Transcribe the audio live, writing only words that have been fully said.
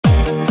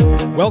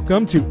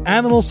Welcome to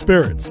Animal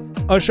Spirits,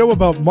 a show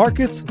about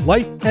markets,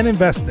 life, and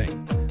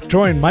investing.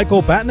 Join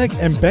Michael Batnick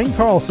and Ben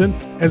Carlson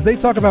as they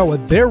talk about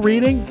what they're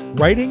reading,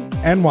 writing,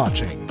 and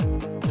watching.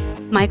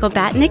 Michael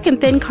Batnick and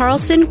Ben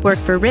Carlson work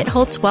for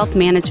Ritholtz Wealth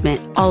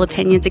Management. All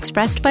opinions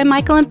expressed by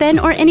Michael and Ben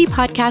or any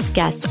podcast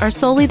guests are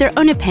solely their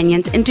own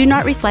opinions and do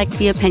not reflect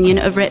the opinion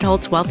of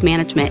Ritholtz Wealth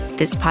Management.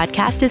 This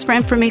podcast is for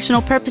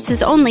informational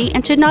purposes only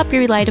and should not be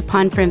relied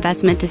upon for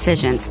investment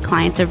decisions.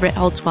 Clients of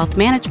Ritholtz Wealth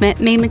Management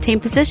may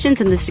maintain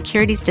positions in the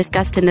securities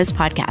discussed in this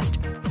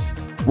podcast.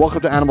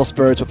 Welcome to Animal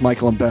Spirits with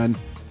Michael and Ben.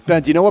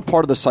 Ben, do you know what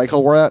part of the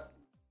cycle we're at?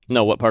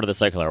 No, what part of the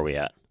cycle are we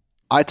at?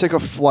 I took a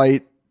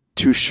flight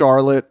to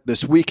Charlotte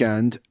this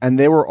weekend, and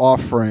they were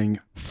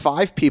offering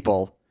 5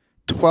 people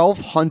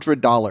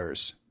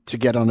 $1,200 to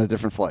get on a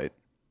different flight.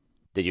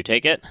 Did you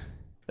take it?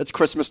 It's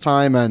Christmas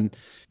time, and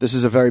this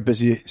is a very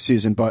busy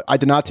season, but I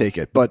did not take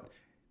it. But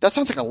that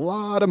sounds like a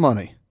lot of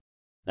money.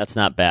 That's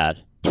not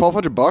bad.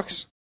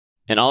 $1,200?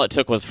 And all it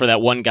took was for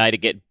that one guy to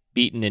get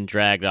beaten and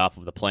dragged off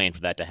of the plane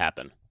for that to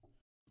happen.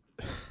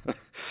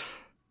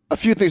 A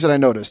few things that I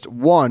noticed.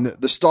 One,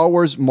 the Star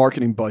Wars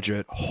marketing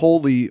budget,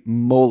 holy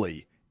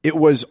moly. It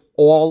was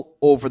all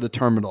over the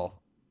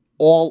terminal.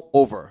 All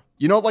over.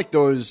 You know, like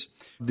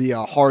the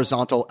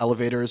horizontal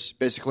elevators,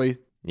 basically?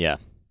 Yeah.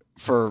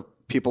 For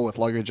people with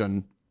luggage,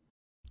 and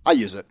I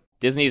use it.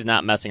 Disney's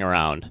not messing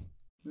around.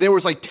 There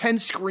was like 10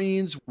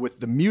 screens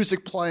with the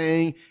music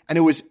playing, and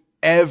it was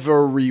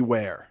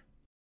everywhere.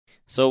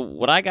 So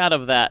what I got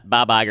of that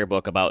Bob Iger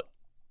book about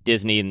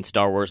Disney and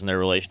Star Wars and their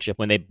relationship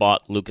when they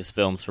bought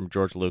Lucasfilms from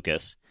George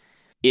Lucas,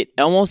 it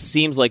almost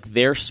seems like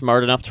they're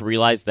smart enough to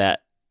realize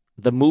that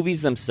the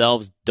movies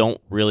themselves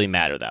don't really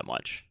matter that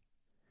much,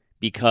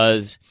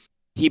 because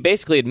he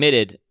basically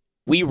admitted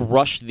we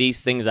rushed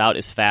these things out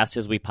as fast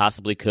as we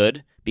possibly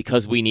could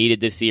because we needed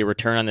to see a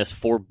return on this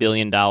 $4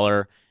 billion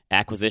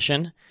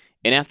acquisition.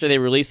 And after they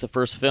released the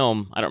first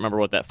film, I don't remember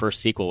what that first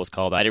sequel was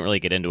called. I didn't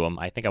really get into them.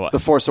 I think The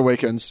Force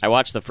Awakens. I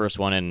watched the first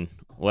one and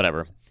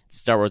whatever.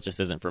 Star Wars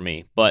just isn't for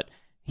me. But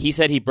he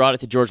said he brought it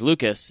to George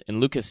Lucas, and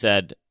Lucas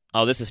said,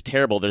 "Oh, this is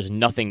terrible. There's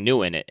nothing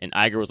new in it." And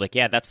Iger was like,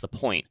 "Yeah, that's the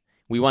point.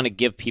 We want to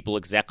give people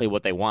exactly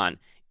what they want,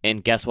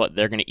 and guess what?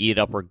 They're going to eat it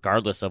up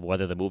regardless of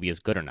whether the movie is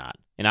good or not."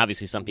 And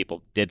obviously some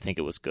people did think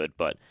it was good,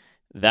 but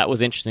that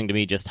was interesting to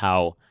me, just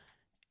how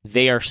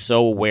they are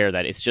so aware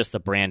that it's just the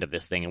brand of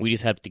this thing, and we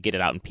just have to get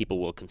it out and people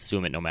will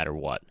consume it no matter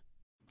what.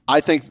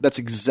 I think that's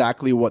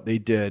exactly what they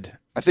did.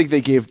 I think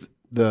they gave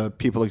the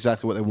people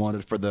exactly what they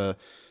wanted for the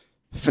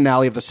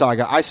finale of the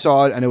saga. I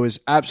saw it, and it was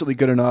absolutely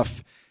good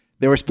enough.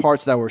 There was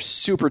parts that were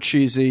super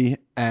cheesy,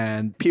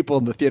 and people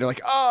in the theater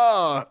like,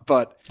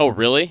 but... Oh,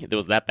 really? It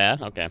was that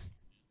bad? Okay.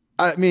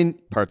 I mean...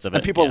 Parts of it,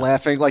 and people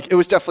laughing. Like, it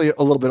was definitely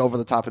a little bit over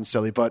the top and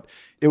silly, but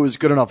it was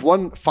good enough.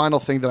 One final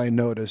thing that I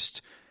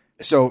noticed.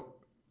 So,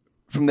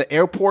 from the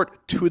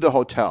airport to the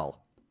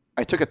hotel,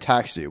 I took a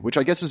taxi, which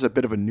I guess is a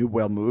bit of a new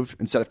whale move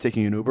instead of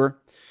taking an Uber.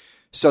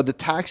 So, the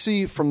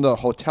taxi from the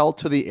hotel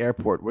to the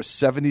airport was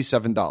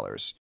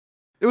 $77.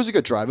 It was a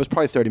good drive. It was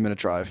probably a 30-minute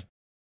drive.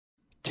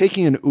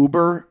 Taking an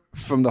Uber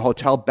from the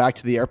hotel back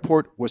to the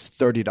airport was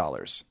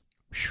 $30.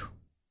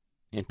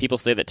 And people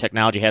say that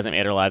technology hasn't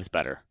made our lives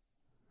better,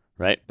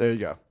 right? There you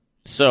go.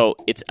 So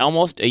it's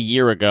almost a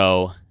year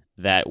ago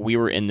that we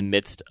were in the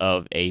midst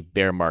of a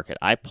bear market.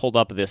 I pulled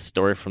up this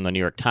story from the New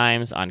York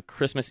Times on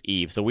Christmas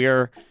Eve. So we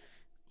are,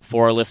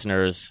 for our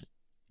listeners,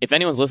 if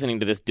anyone's listening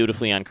to this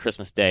dutifully on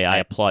Christmas Day, I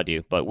applaud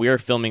you. But we are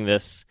filming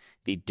this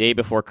the day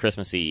before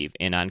Christmas Eve.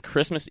 And on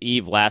Christmas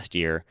Eve last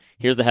year,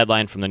 here's the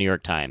headline from the New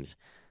York Times.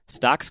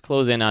 Stocks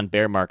close in on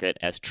bear market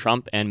as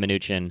Trump and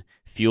Mnuchin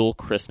fuel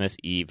Christmas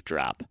Eve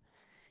drop.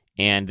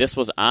 And this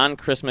was on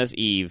Christmas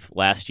Eve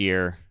last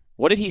year.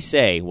 What did he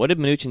say? What did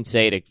Mnuchin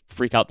say to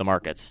freak out the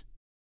markets?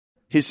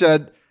 He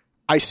said,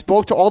 "I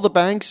spoke to all the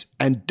banks,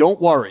 and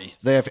don't worry,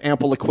 they have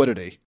ample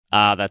liquidity."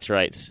 That's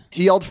right.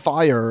 He yelled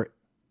fire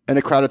in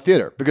a crowded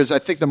theater because I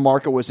think the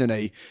market was in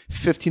a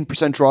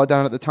 15%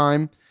 drawdown at the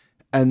time.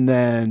 And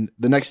then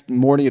the next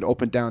morning it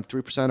opened down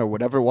 3% or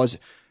whatever it was.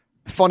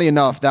 Funny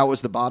enough, that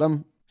was the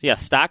bottom. So yeah,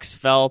 stocks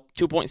fell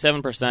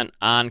 2.7%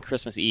 on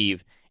Christmas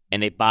Eve,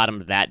 and they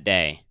bottomed that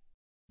day.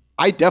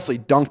 I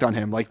definitely dunked on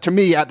him. Like, to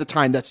me at the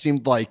time, that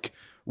seemed like,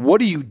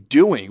 what are you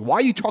doing? Why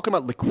are you talking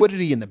about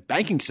liquidity in the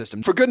banking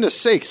system? For goodness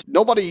sakes,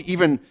 nobody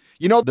even,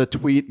 the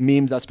tweet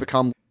meme that's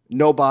become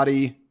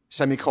nobody,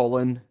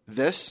 semicolon,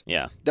 this?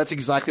 Yeah. That's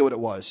exactly what it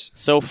was.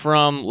 So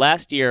from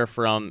last year,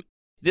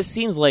 this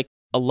seems like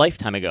a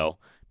lifetime ago,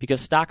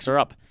 because stocks are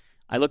up.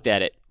 I looked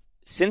at it.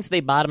 Since they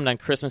bottomed on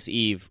Christmas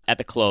Eve at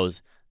the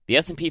close, the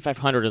S&P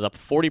 500 is up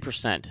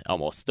 40%,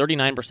 almost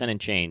 39% and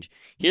change.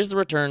 Here's the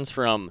returns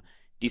from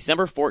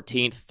December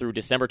 14th through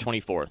December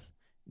 24th.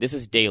 This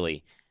is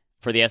daily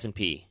for the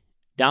S&P.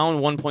 Down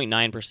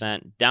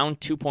 1.9%, down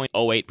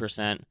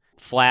 2.08%,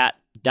 flat,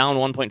 down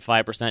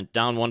 1.5%,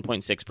 down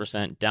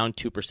 1.6%, down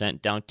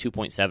 2%, down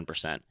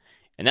 2.7%.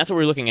 And that's what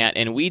we're looking at.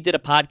 And we did a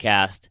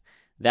podcast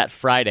that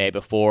Friday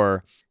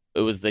before, it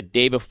was the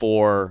day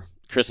before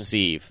Christmas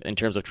Eve in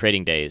terms of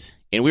trading days.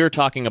 And we were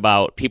talking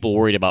about people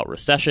worried about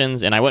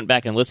recessions, and I went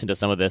back and listened to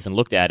some of this and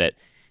looked at it.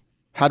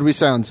 How'd we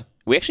sound?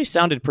 We actually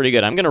sounded pretty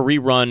good. I'm going to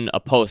rerun a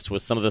post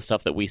with some of the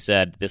stuff that we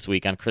said this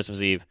week on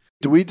Christmas Eve.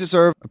 Do we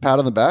deserve a pat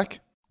on the back?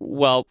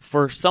 Well,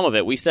 for some of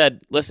it, we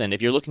said, listen,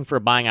 if you're looking for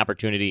a buying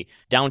opportunity,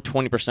 down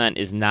 20%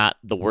 is not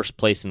the worst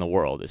place in the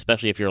world,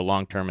 especially if you're a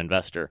long-term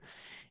investor.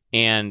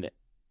 And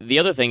the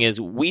other thing is,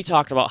 we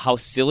talked about how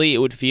silly it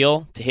would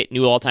feel to hit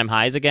new all-time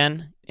highs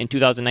again in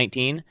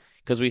 2019,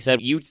 because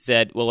you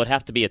said, well, it'd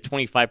have to be a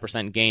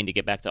 25% gain to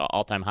get back to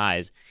all-time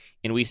highs.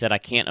 And we said, I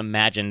can't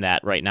imagine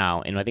that right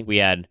now. And I think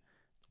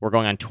we're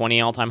going on 20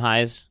 all-time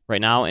highs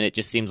right now, and it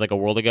just seems like a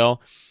world ago.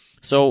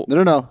 So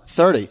No,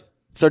 30.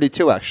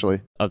 32,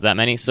 actually. Of that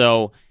many.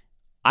 So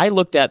I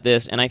looked at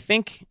this, and I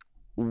think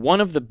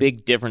one of the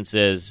big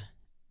differences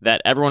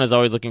that everyone is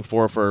always looking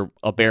for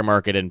a bear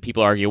market, and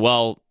people argue,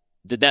 well,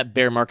 did that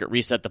bear market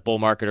reset the bull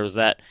market, or was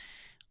that...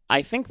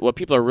 I think what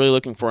people are really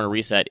looking for in a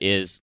reset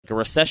is like a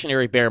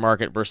recessionary bear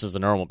market versus a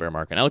normal bear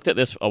market. And I looked at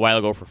this a while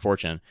ago for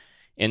Fortune,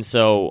 and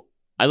so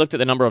I looked at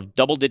the number of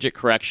double-digit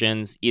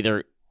corrections,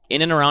 either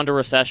in and around a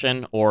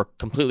recession or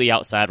completely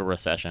outside of a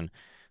recession.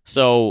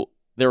 So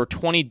there were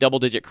 20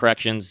 double-digit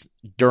corrections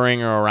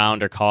during or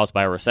around or caused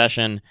by a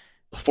recession.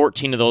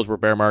 14 of those were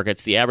bear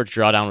markets. The average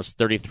drawdown was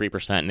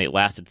 33%, and they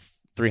lasted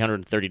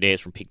 330 days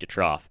from peak to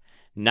trough.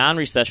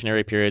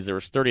 Non-recessionary periods, there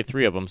was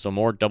 33 of them, so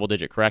more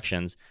double-digit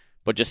corrections,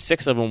 but just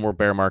 6 of them were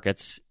bear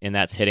markets, and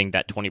that's hitting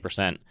that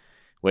 20%,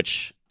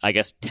 which I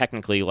guess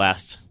technically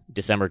last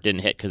December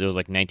didn't hit because it was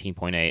like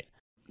 19.8.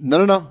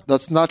 No,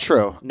 that's not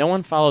true. No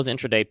one follows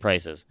intraday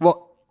prices.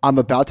 Well, I'm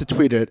about to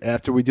tweet it.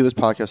 After we do this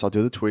podcast, I'll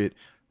do the tweet.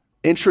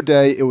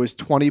 Intraday, it was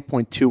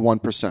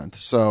 20.21%.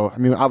 So, I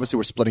mean, obviously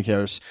we're splitting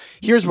hairs.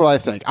 Here's what I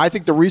think. I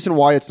think the reason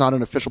why it's not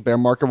an official bear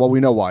market, well, we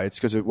know why. It's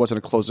because it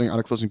wasn't on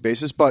a closing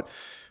basis, but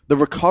the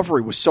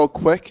recovery was so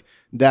quick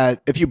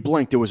that if you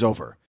blinked, it was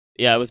over.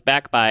 Yeah, it was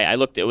back by,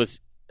 it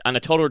was on a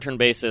total return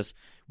basis,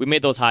 we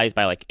made those highs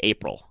by like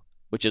April,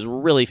 which is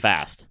really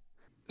fast.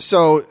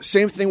 So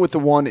same thing with the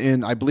one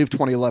in, I believe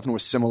 2011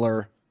 was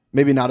similar,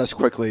 maybe not as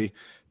quickly,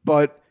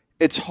 but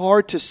it's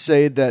hard to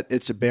say that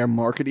it's a bear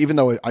market, even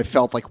though I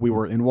felt like we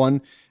were in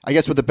one. I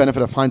guess with the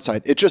benefit of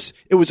hindsight, it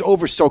was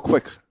over so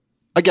quick.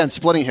 Again,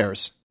 splitting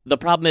hairs. The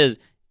problem is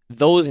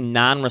those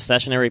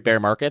non-recessionary bear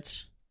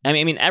markets, I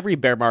mean, every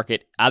bear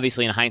market,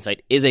 obviously in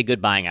hindsight, is a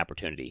good buying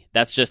opportunity.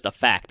 That's just a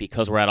fact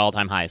because we're at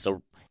all-time highs.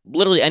 So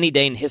literally any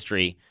day in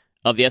history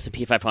of the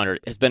S&P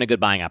 500 has been a good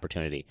buying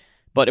opportunity.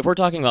 But if we're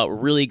talking about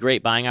really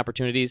great buying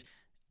opportunities,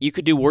 you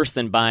could do worse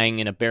than buying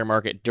in a bear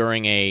market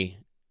during a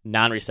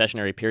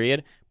non-recessionary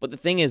period. But the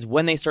thing is,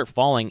 when they start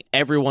falling,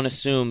 everyone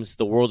assumes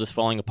the world is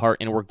falling apart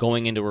and we're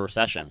going into a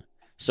recession.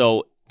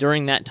 So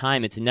during that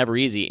time, it's never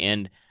easy.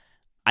 And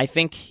I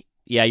think,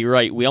 yeah, you're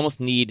right. We almost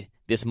need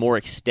this more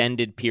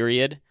extended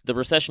period. The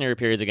recessionary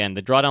periods, again,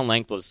 the drawdown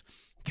length was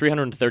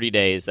 330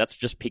 days. That's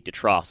just peak to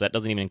trough. So that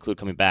doesn't even include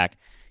coming back.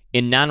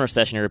 In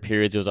non-recessionary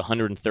periods, it was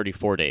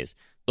 134 days.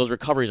 Those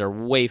recoveries are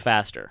way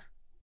faster.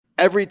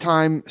 Every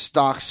time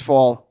stocks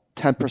fall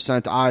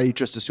 10%, I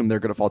just assume they're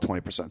going to fall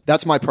 20%.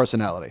 That's my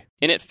personality.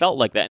 And it felt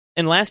like that.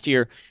 And last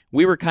year,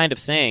 we were kind of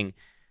saying,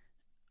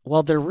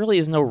 well, there really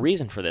is no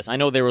reason for this. I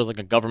know there was like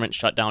a government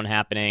shutdown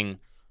happening,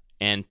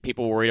 and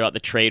people were worried about the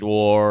trade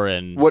war.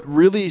 And what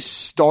really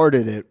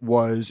started it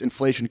was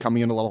inflation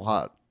coming in a little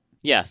hot.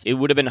 Yes, it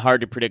would have been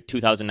hard to predict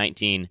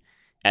 2019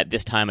 at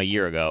this time a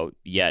year ago,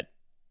 yet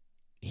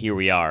here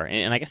we are.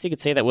 And I guess you could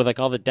say that with like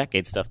all the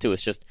decade stuff too.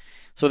 It's just,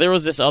 so there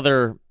was this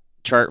other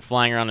chart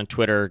flying around on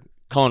Twitter.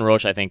 Cullen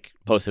Roche, I think,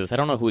 posted this. I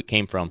don't know who it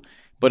came from,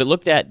 but it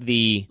looked at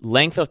the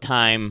length of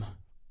time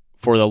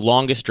for the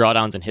longest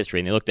drawdowns in history.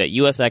 And they looked at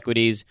U.S.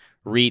 equities,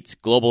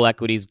 REITs, global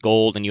equities,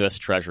 gold, and U.S.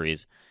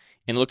 treasuries.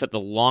 And looked at the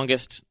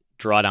longest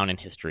drawdown in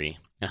history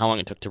and how long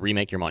it took to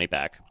remake your money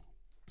back.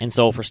 And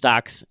so for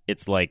stocks,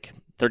 it's like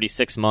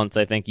 36 months,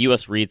 I think.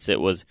 U.S. REITs, it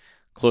was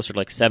closer to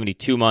like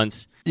 72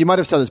 months. You might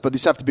have said this, but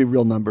these have to be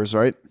real numbers,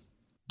 right?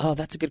 Oh,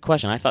 that's a good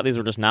question. I thought these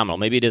were just nominal.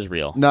 Maybe it is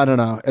real. No.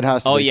 It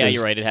has to be. Oh, yeah,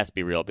 you're right. It has to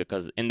be real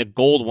because in the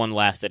gold one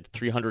lasted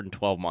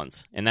 312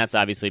 months. And that's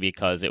obviously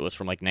because it was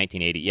from like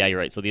 1980. Yeah, you're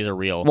right. So these are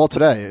real. Well,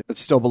 today,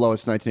 it's still below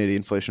its 1980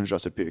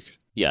 inflation-adjusted peak.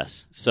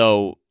 Yes.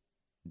 So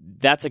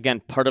that's, again,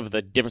 part of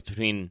the difference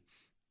between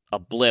a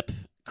blip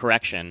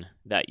correction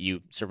that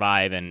you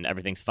survive and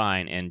everything's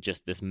fine and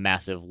just this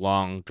massive,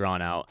 long,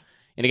 drawn-out.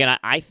 And again,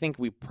 I think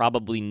we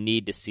probably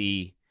need to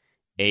see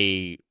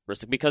a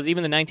risk because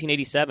even the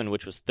 1987,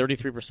 which was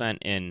 33%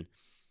 in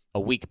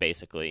a week,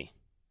 basically,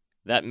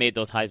 that made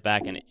those highs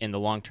back. And in the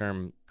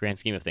long-term grand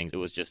scheme of things, it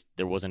was just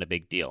there wasn't a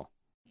big deal.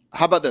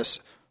 How about this?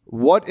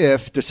 What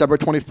if December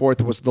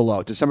 24th was the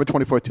low? December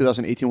 24th,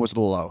 2018 was the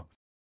low.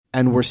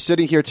 And we're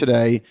sitting here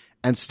today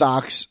and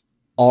stocks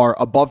are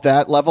above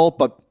that level,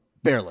 but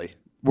barely.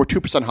 We're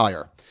 2%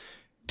 higher.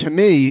 To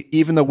me,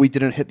 even though we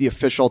didn't hit the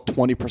official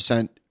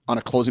 20% on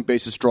a closing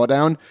basis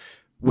drawdown,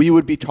 we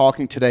would be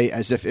talking today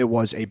as if it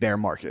was a bear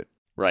market.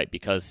 Right,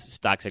 because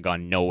stocks had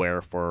gone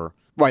nowhere for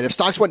Right. If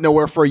stocks went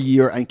nowhere for a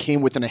year and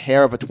came within a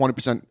hair of a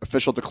 20%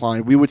 official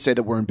decline, we would say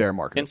that we're in bear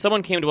market. And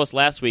someone came to us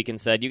last week and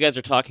said, you guys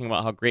are talking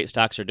about how great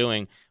stocks are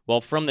doing.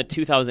 Well, from the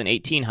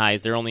 2018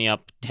 highs, they're only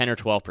up 10 or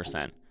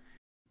 12%.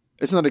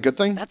 Isn't that a good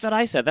thing? That's what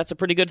I said. That's a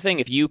pretty good thing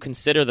if you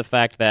consider the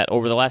fact that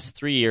over the last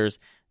 3 years,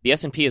 the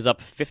S&P is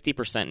up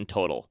 50% in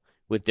total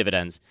with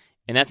dividends,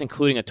 and that's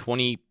including a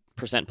 20%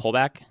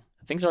 pullback.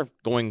 Things are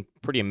going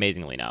pretty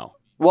amazingly now.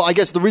 Well, I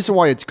guess the reason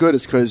why it's good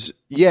is because,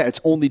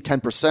 it's only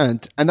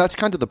 10%. And that's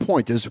kind of the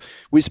point is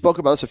we spoke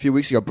about this a few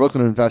weeks ago.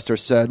 Brooklyn Investor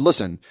said,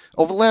 listen,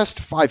 over the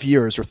last 5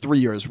 years or 3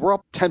 years, we're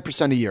up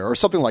 10% a year or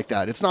something like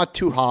that. It's not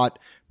too hot,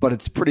 but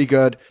it's pretty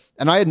good.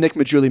 And I had Nick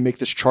Majuli make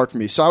this chart for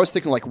me. So I was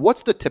thinking, like,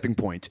 what's the tipping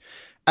point?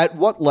 At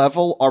what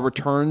level are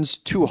returns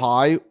too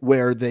high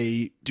where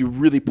they do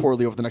really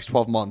poorly over the next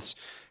 12 months?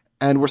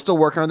 And we're still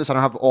working on this. I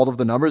don't have all of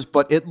the numbers,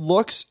 but it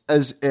looks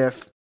as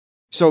if...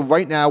 So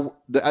right now,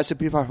 the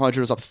S&P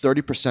 500 is up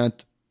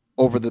 30%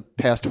 over the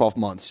past 12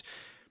 months.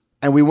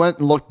 And we went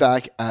and looked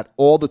back at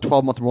all the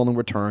 12-month rolling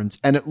returns,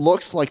 and it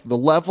looks like the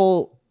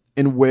level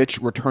in which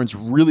returns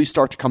really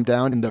start to come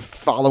down in the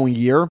following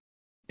year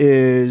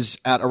is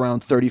at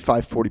around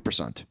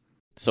 35-40%.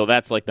 So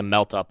that's like the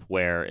melt up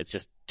where it's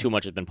just too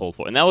much has been pulled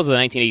for. And that was the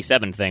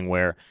 1987 thing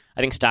where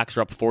I think stocks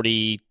were up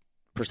 40%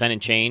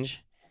 and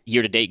change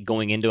year to date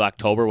going into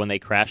October when they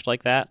crashed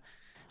like that.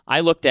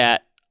 I looked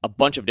at a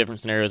bunch of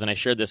different scenarios, and I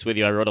shared this with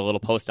you. I wrote a little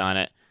post on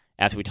it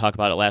after we talked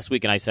about it last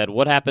week, and I said,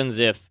 what happens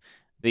if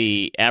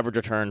the average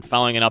return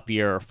following an up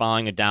year or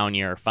following a down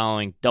year,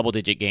 following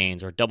double-digit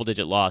gains or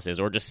double-digit losses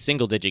or just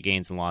single-digit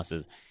gains and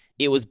losses?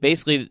 It was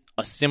basically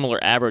a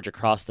similar average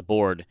across the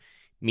board,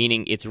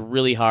 meaning it's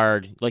really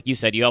hard. Like you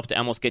said, you have to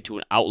almost get to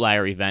an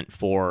outlier event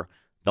for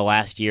the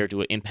last year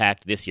to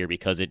impact this year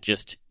because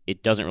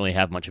it doesn't really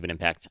have much of an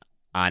impact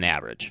on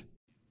average.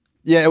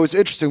 Yeah, it was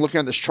interesting looking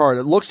at this chart.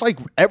 It looks like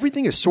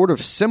everything is sort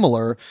of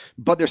similar,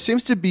 but there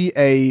seems to be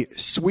a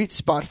sweet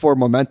spot for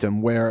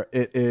momentum where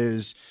it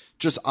is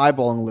just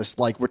eyeballing this.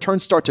 Like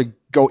returns start to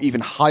go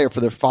even higher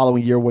for the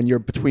following year when you're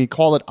between,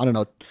 call it,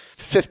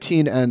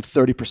 15 and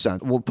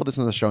 30%. We'll put this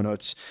in the show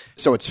notes.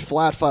 So it's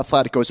flat, flat,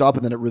 flat. It goes up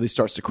and then it really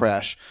starts to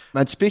crash.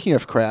 And speaking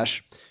of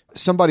crash,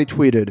 somebody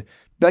tweeted,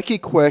 Becky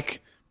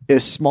Quick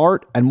is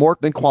smart and more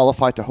than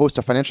qualified to host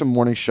a financial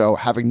morning show,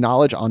 having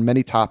knowledge on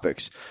many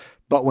topics.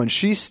 But when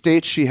she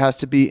states she has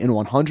to be in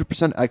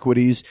 100%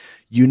 equities,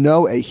 you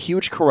know a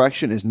huge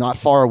correction is not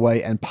far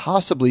away and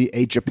possibly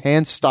a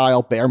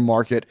Japan-style bear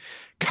market,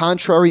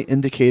 contrary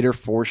indicator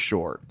for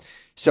sure.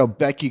 So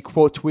Becky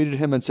quote tweeted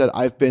him and said,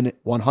 I've been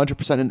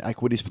 100% in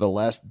equities for the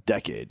last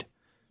decade.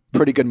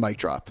 Pretty good mic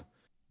drop.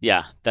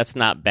 Yeah, that's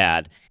not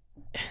bad.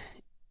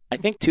 I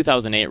think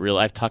 2008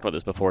 really, I've talked about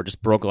this before,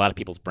 just broke a lot of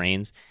people's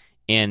brains.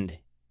 And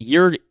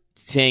you're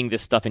saying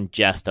this stuff in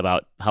jest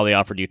about how they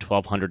offered you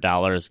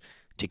 $1,200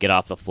 to get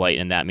off the flight,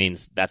 and that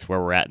means that's where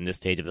we're at in this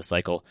stage of the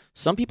cycle.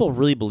 Some people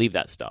really believe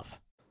that stuff.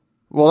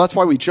 Well, that's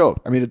why we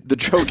joke. I mean, the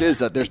joke is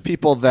that there's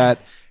people that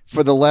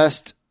for the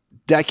last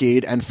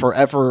decade and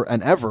forever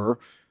and ever,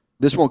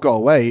 this won't go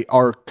away,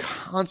 are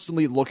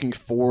constantly looking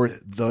for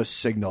the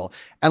signal.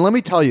 And let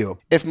me tell you,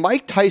 if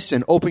Mike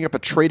Tyson opening up a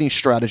trading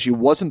strategy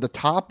wasn't the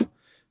top,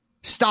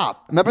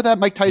 stop. Remember that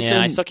Mike Tyson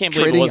I still can't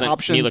believe it wasn't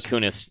options? Mila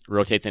Kunis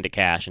rotates into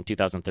cash in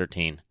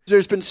 2013.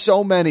 There's been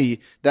so many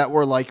that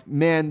were like,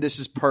 man, this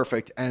is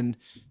perfect, and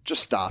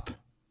just stop.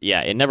 Yeah,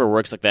 it never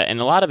works like that.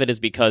 And a lot of it is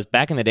because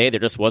back in the day, there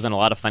just wasn't a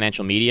lot of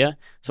financial media.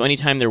 So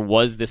anytime there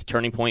was this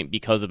turning point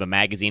because of a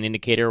magazine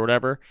indicator or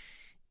whatever,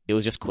 it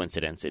was just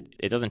coincidence.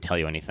 It doesn't tell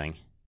you anything.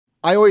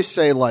 I always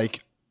say,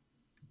 like,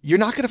 you're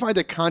not going to find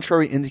a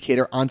contrary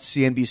indicator on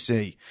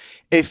CNBC.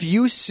 If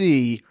you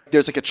see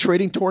there's like a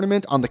trading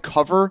tournament on the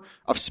cover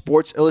of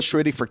Sports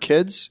Illustrated for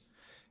kids,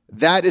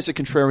 that is a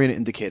contrarian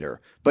indicator.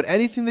 But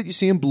anything that you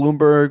see in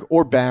Bloomberg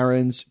or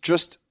Barron's,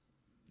 just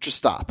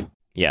stop.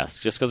 Yes,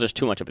 just because there's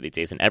too much of it these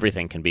days, and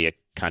everything can be a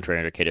contrarian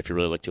indicator if you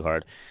really look too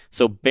hard.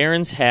 So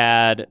Barron's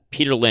had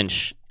Peter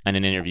Lynch in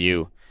an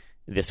interview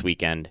this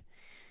weekend,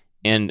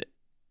 and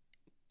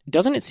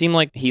doesn't it seem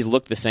like he's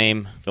looked the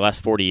same for the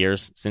last 40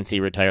 years since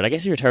he retired? I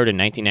guess he retired in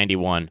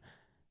 1991.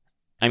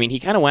 I mean, he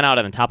kind of went out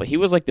on top. He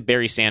was like the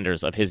Barry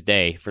Sanders of his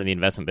day for the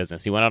investment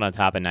business. He went out on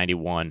top in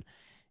 91.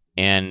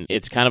 And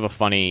it's kind of a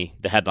funny,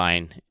 the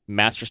headline,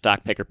 Master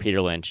Stock Picker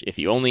Peter Lynch, if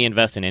you only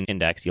invest in an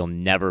index, you'll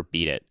never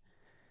beat it.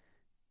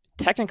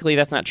 Technically,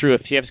 that's not true.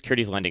 If you have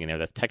securities lending in there,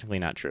 that's technically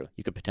not true.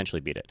 You could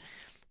potentially beat it.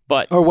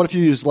 But or what if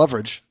you use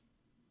leverage?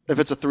 If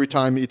it's a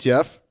 3-time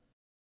ETF?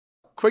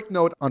 Quick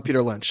note on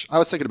Peter Lynch. I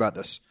was thinking about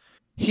this.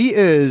 He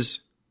is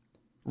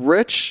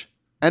rich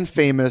and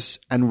famous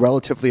and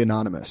relatively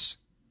anonymous.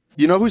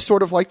 You know who's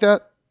sort of like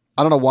that?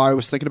 I don't know why I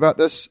was thinking about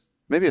this.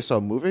 Maybe I saw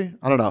a movie.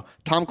 I don't know.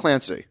 Tom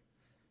Clancy.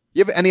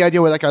 You have any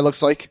idea what that guy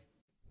looks like?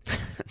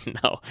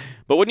 No.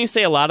 But wouldn't you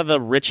say a lot of the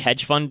rich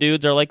hedge fund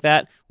dudes are like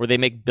that, where they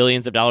make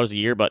billions of dollars a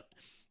year, but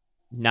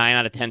 9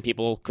 out of 10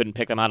 people couldn't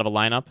pick them out of a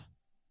lineup?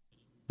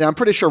 Yeah, I'm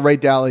pretty sure Ray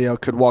Dalio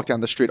could walk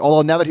down the street,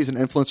 although now that he's an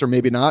influencer,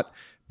 maybe not.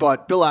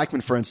 But Bill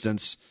Ackman, for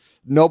instance,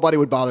 nobody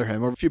would bother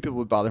him, or a few people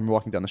would bother him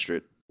walking down the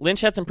street.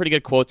 Lynch had some pretty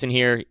good quotes in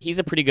here. He's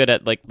a pretty good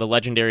at like the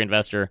legendary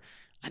investor.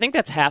 I think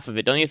that's half of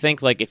it. Don't you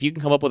think? Like if you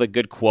can come up with a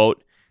good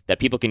quote that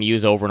people can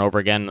use over and over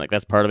again, like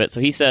that's part of it.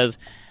 So he says,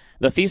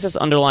 the thesis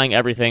underlying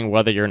everything,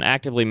 whether you're an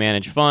actively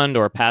managed fund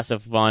or a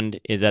passive fund,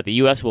 is that the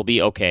U.S. will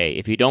be okay.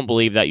 If you don't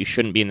believe that, you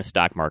shouldn't be in the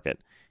stock market.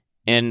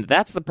 And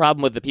that's the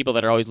problem with the people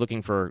that are always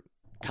looking for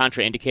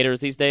contraindicators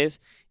these days,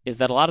 is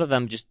that a lot of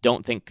them just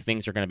don't think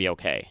things are going to be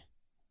okay,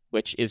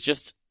 which is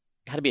just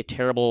got to be a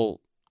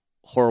terrible,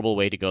 horrible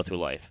way to go through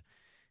life.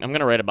 I'm going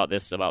to write about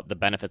this, about the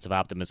benefits of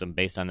optimism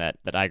based on that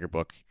Iger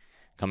book,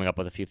 coming up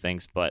with a few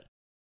things. But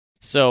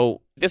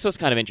so this was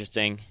kind of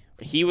interesting.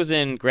 He was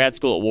in grad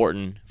school at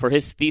Wharton. For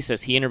his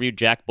thesis, he interviewed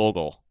Jack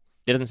Bogle.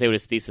 It doesn't say what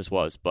his thesis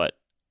was, but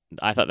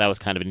I thought that was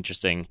kind of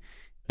interesting,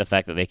 the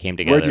fact that they came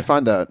together. Where did you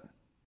find that?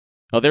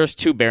 Oh, there was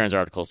 2 Barron's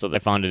articles, so they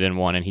found it in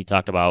one, and he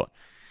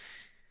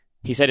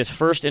said his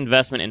first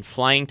investment in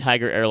Flying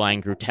Tiger Airline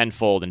grew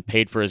tenfold and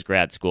paid for his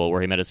grad school,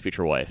 where he met his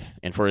future wife.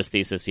 And for his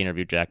thesis, he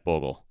interviewed Jack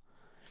Bogle.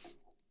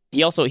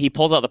 He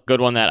pulls out the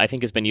good one that I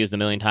think has been used a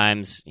million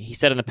times. He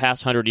said in the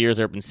past 100 years,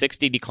 there have been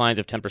 60 declines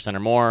of 10% or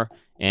more,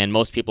 and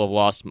most people have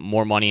lost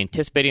more money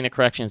anticipating the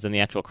corrections than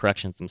the actual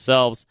corrections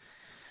themselves.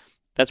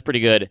 That's pretty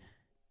good.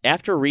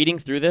 After reading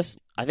through this,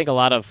 I think a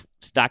lot of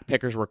stock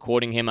pickers were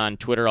quoting him on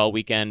Twitter all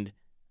weekend.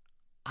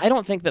 I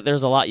don't think that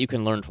there's a lot you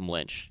can learn from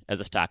Lynch as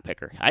a stock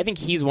picker. I think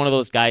he's one of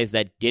those guys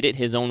that did it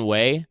his own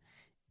way,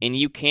 and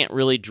you can't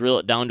really drill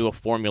it down to a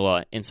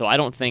formula, and so I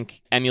don't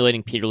think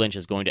emulating Peter Lynch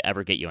is going to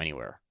ever get you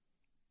anywhere.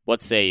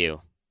 What say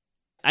you?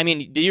 I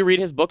mean, did you read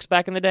his books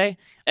back in the day?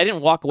 I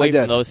didn't walk away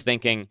from those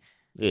thinking,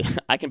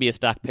 I can be a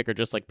stock picker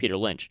just like Peter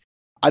Lynch.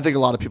 I think a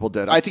lot of people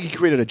did. I think he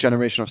created a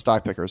generation of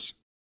stock pickers.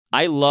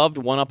 I loved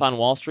One Up on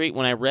Wall Street.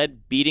 When I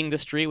read Beating the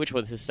Street, which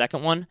was his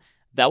second one,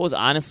 that was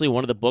honestly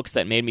one of the books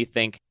that made me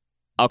think,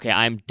 okay,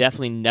 I'm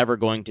definitely never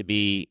going to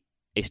be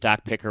a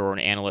stock picker or an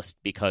analyst,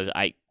 because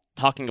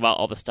talking about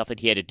all the stuff that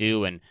he had to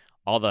do and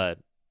all the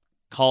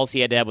calls he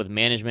had to have with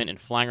management and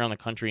flying around the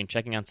country and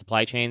checking on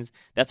supply chains,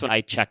 that's when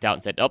I checked out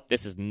and said, oh,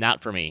 this is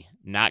not for me.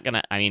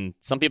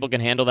 Some people can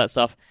handle that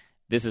stuff.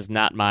 This is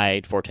not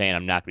my forte, and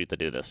I'm not going to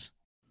do this.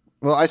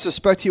 Well, I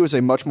suspect he was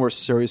a much more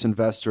serious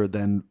investor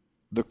than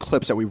the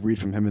clips that we read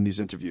from him in these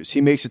interviews.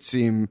 He makes it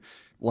seem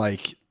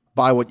like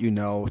buy what you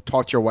know,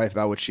 talk to your wife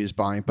about what she's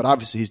buying, but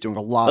obviously he's doing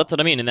a lot. That's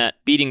what I mean. In that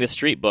Beating the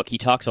Street book, he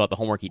talks about the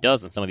homework he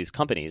does in some of these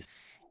companies,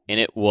 and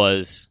it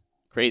was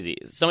crazy.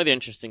 Some of the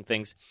interesting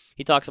things,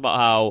 he talks about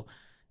how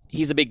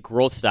he's a big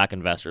growth stock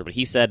investor, but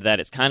he said that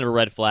it's kind of a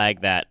red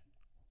flag that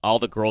all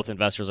the growth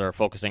investors are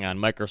focusing on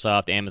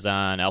Microsoft,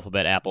 Amazon,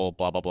 Alphabet, Apple,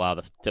 blah, blah, blah,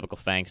 the typical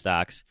FANG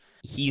stocks.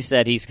 He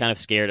said he's kind of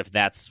scared if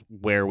that's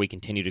where we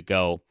continue to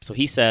go. So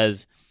he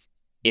says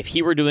if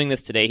he were doing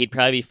this today, he'd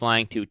probably be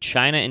flying to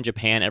China and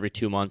Japan every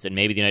 2 months and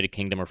maybe the United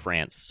Kingdom or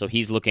France. So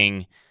he's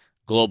looking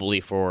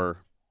globally for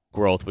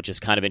growth, which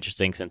is kind of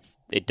interesting since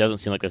it doesn't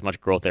seem like there's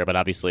much growth there, but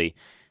obviously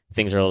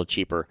things are a little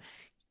cheaper.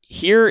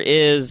 Here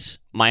is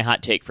my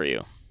hot take for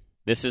you.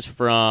 This is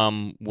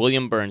from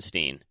William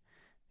Bernstein.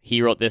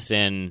 He wrote this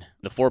in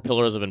The 4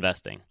 Pillars of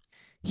Investing.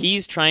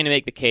 He's trying to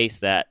make the case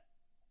that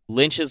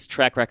Lynch's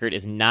track record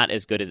is not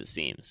as good as it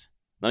seems.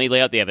 Let me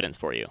lay out the evidence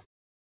for you.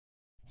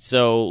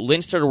 So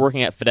Lynch started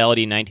working at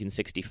Fidelity in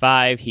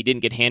 1965. He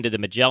didn't get handed the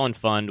Magellan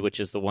Fund,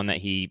 which is the one that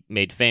he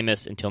made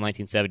famous, until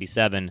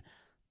 1977.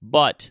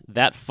 But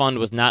that fund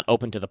was not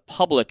open to the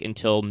public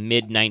until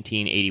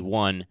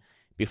mid-1981.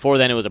 Before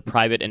then, it was a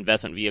private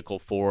investment vehicle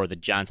for the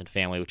Johnson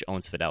family, which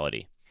owns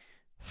Fidelity.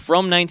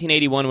 From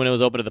 1981, when it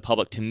was open to the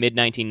public, to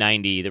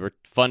mid-1990, the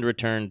fund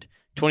returned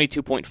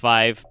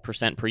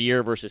 22.5% per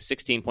year versus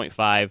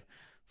 16.5%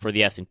 for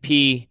the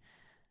S&P.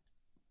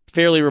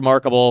 Fairly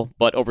remarkable,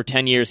 but over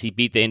 10 years, he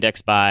beat the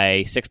index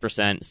by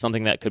 6%,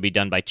 something that could be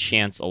done by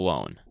chance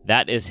alone.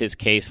 That is his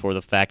case for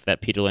the fact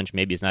that Peter Lynch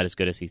maybe is not as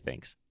good as he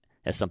thinks,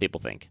 as some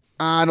people think.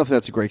 I don't think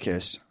that's a great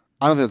case.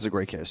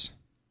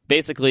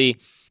 Basically,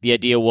 the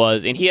idea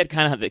was, and he had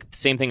kind of the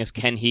same thing as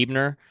Ken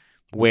Hebner,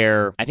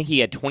 where I think he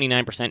had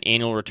 29%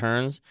 annual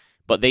returns,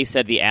 but they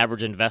said the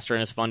average investor in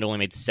his fund only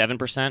made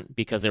 7%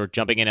 because they were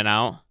jumping in and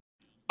out.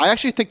 I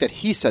actually think that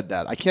he said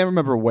that. I can't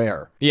remember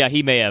where. Yeah,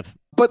 he may have.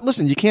 But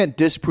listen, you can't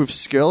disprove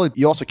skill.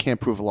 You also can't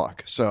prove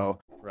luck. So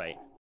right.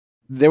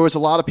 There was a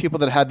lot of people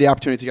that had the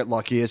opportunity to get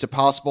lucky. Is it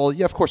possible?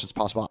 Yeah, of course it's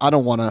possible. I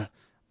don't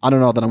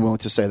know that I'm willing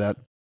to say that.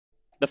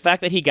 The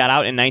fact that he got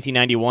out in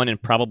 1991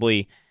 and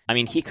probably,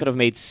 he could have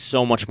made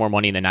so much more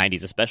money in the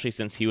 90s, especially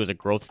since he was a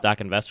growth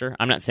stock investor.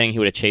 I'm not saying he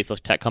would have chased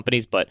those tech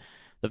companies, but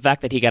the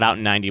fact that he got out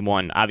in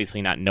 91,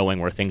 obviously not knowing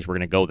where things were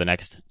going to go the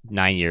next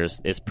 9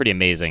 years, is pretty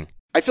amazing.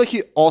 I feel like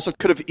he also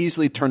could have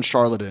easily turned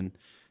charlatan,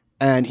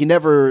 and he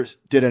never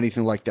did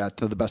anything like that,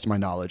 to the best of my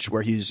knowledge,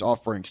 where he's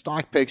offering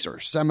stock picks or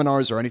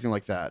seminars or anything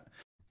like that.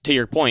 To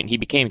your point, he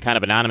became kind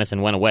of anonymous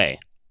and went away.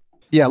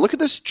 Yeah, look at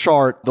this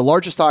chart, the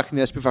largest stock in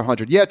the S&P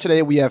 500. Yeah,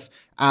 today we have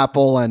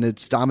Apple and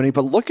it's dominating,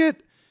 but look at,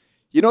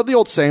 the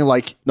old saying,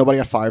 like, nobody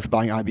got fired for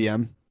buying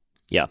IBM?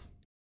 Yeah.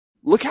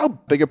 Look how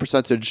big a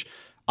percentage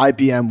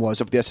IBM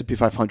was of the S&P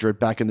 500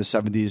 back in the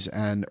 70s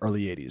and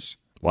early 80s.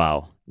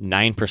 Wow.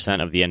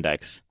 9% of the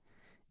index.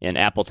 And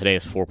Apple today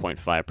is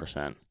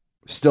 4.5%.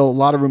 Still a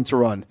lot of room to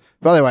run.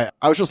 By the way,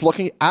 I was just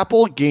looking.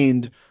 Apple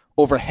gained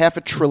over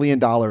 $500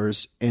 billion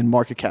in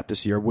market cap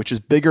this year, which is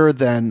bigger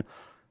than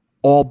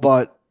all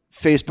but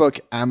Facebook,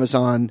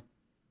 Amazon,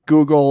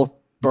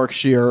 Google,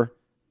 Berkshire,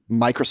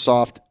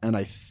 Microsoft, and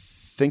I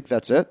think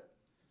that's it.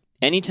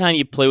 Anytime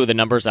you play with the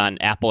numbers on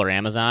Apple or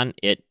Amazon,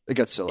 it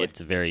gets silly.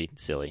 It's very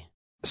silly.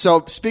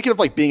 So speaking of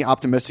like being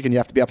optimistic, and you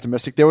have to be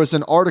optimistic, there was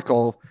an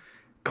article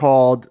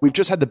called "We've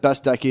Just Had the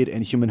Best Decade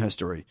in Human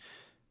History."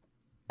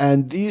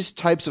 And these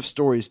types of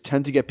stories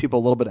tend to get people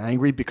a little bit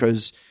angry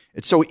because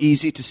it's so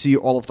easy to see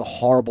all of the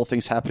horrible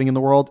things happening in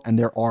the world, and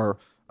there are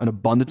an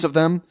abundance of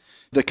them.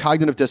 The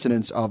cognitive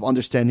dissonance of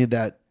understanding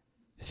that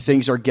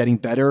things are getting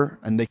better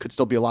and they could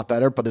still be a lot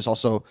better, but there's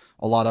also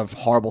a lot of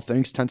horrible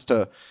things tends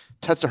to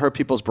hurt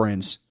people's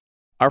brains.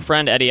 Our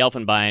friend Eddie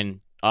Elfenbein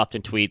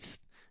often tweets,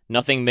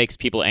 "Nothing makes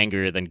people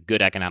angrier than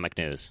good economic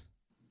news."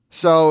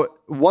 So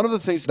one of the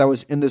things that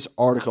was in this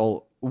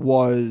article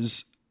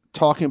was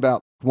talking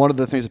about one of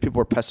the things that people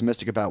were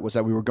pessimistic about was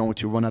that we were going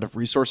to run out of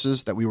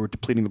resources, that we were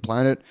depleting the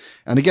planet.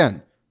 And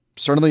again,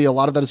 certainly a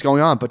lot of that is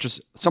going on, but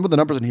just some of the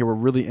numbers in here were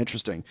really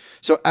interesting.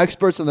 So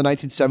experts in the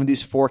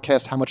 1970s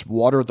forecast how much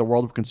water the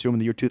world would consume in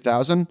the year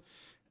 2000,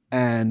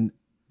 and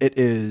it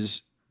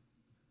is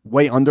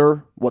way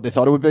under what they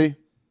thought it would be.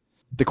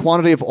 The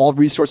quantity of all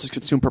resources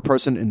consumed per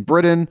person in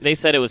Britain. They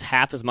said it was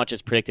half as much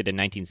as predicted in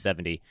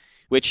 1970,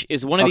 which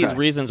is one of these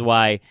reasons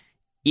why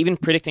even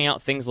predicting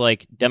out things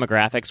like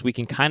demographics, we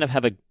can kind of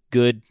have a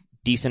good,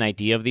 decent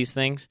idea of these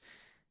things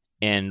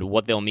and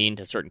what they'll mean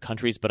to certain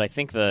countries. But I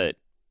think the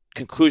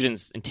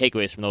conclusions and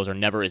takeaways from those are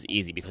never as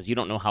easy because you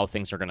don't know how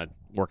things are going to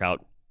work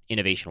out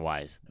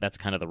innovation-wise. That's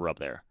kind of the rub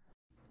there.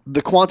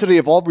 The quantity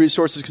of all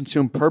resources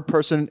consumed per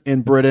person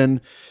in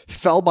Britain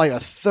fell by a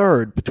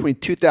third between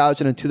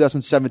 2000 and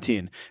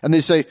 2017. And they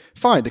say,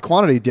 fine, the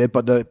quantity did,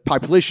 but the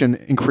population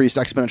increased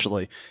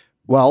exponentially.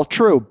 Well,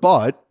 true,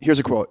 but here's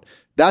a quote.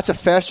 That's a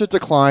faster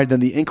decline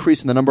than the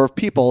increase in the number of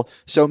people,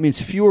 so it means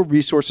fewer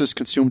resources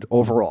consumed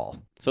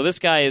overall. So this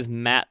guy is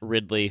Matt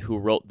Ridley, who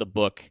wrote the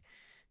book,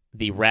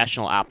 The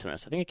Rational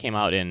Optimist. I think it came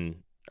out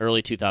in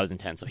early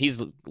 2010. So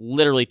he's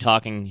literally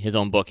talking his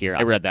own book here.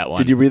 I read that one.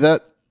 Did you read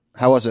that?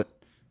 How was it?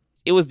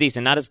 It was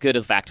decent, not as good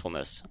as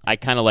Factfulness. I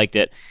kind of liked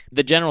it.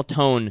 The general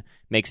tone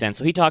makes sense.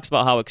 So he talks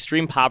about how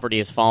extreme poverty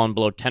has fallen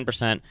below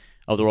 10%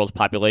 of the world's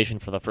population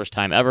for the first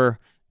time ever.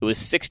 It was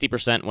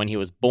 60% when he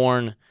was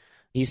born.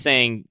 He's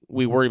saying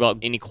we worry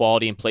about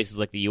inequality in places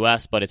like the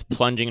U.S., but it's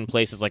plunging in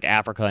places like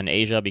Africa and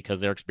Asia because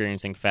they're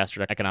experiencing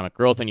faster economic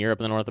growth in Europe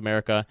and North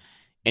America.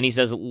 And he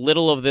says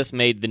little of this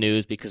made the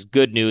news because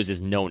good news is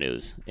no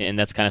news. And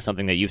that's kind of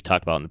something that you've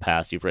talked about in the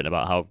past. You've written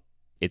about how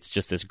it's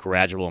just this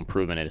gradual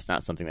improvement and it's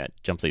not something that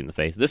jumps in the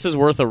face. This is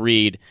worth a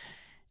read.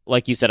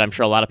 Like you said, I'm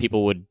sure a lot of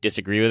people would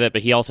disagree with it,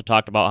 but he also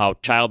talked about how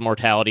child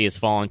mortality has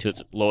fallen to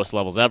its lowest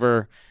levels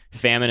ever.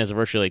 Famine is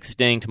virtually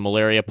extinct.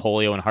 Malaria,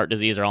 polio, and heart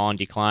disease are all in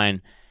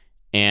decline.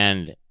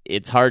 And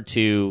it's hard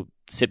to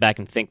sit back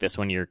and think this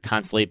when you're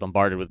constantly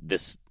bombarded with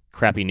this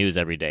crappy news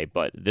every day.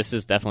 But this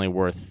is definitely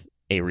worth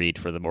a read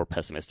for the more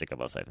pessimistic of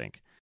us, I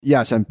think.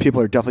 Yes, and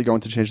people are definitely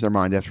going to change their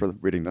mind after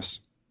reading this.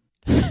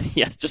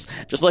 Yes, just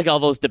like all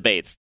those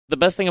debates. The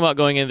best thing about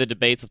going into the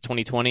debates of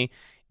 2020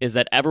 is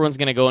that everyone's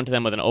going to go into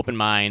them with an open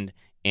mind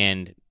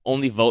and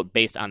only vote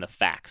based on the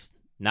facts.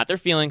 Not their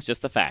feelings,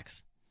 just the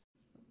facts.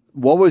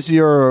 What was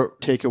your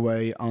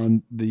takeaway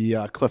on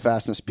the Cliff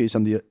Asness piece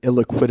on the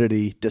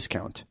illiquidity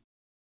discount?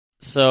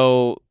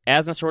 So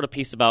Asness wrote a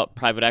piece about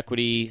private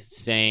equity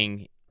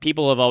saying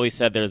people have always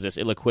said there's this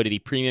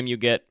illiquidity premium you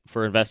get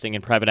for investing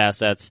in private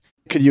assets.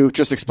 Could you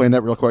just explain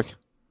that real quick?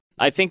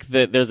 I think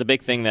that there's a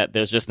big thing that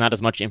there's just not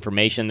as much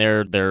information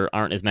there. There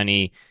aren't as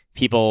many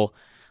people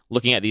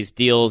looking at these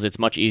deals. It's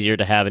much easier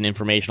to have an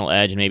informational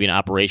edge and maybe an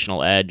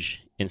operational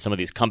edge in some of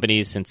these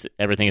companies since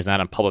everything is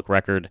not on public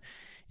record.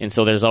 And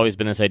so there's always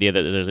been this idea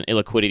that there's an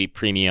illiquidity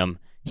premium.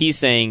 He's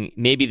saying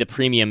maybe the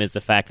premium is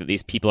the fact that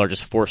these people are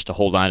just forced to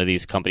hold on to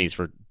these companies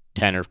for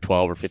 10 or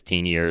 12 or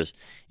 15 years,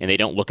 and they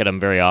don't look at them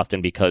very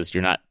often because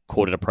you're not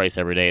quoted a price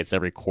every day. It's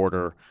every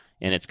quarter,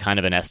 and it's kind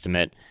of an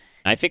estimate.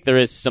 I think there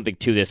is something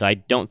to this. I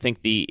don't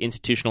think the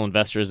institutional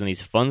investors in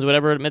these funds would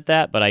ever admit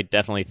that, but I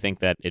definitely think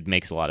that it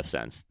makes a lot of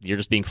sense. You're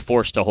just being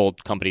forced to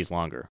hold companies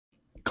longer.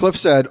 Cliff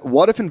said,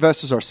 what if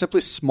investors are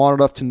simply smart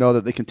enough to know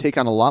that they can take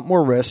on a lot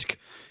more risk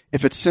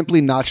if it's simply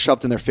not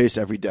shoved in their face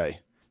every day?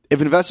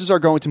 If investors are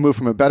going to move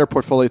from a better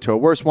portfolio to a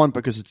worse one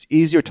because it's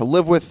easier to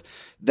live with,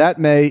 that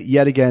may,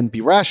 yet again,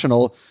 be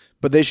rational,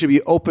 but they should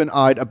be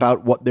open-eyed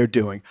about what they're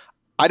doing.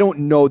 I don't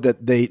know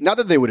that not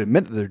that they would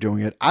admit that they're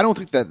doing it, I don't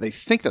think that they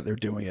think that they're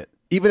doing it,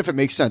 even if it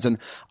makes sense. And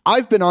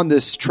I've been on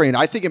this train.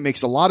 I think it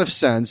makes a lot of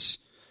sense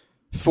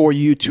for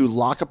you to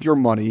lock up your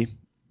money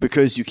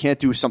because you can't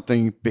do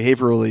something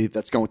behaviorally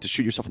that's going to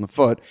shoot yourself in the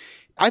foot.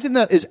 I think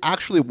that is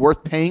actually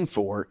worth paying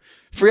for.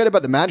 Forget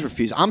about the management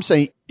fees. I'm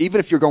saying even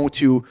if you're going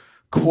to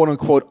quote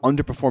unquote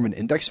underperform an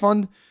index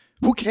fund,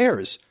 who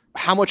cares?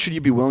 How much should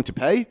you be willing to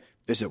pay?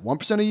 Is it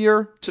 1% a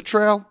year to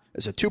trail?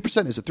 Is it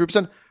 2%? Is it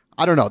 3%?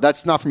 I don't know.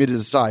 That's not for me to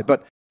decide.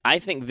 But I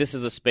think this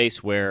is a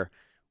space where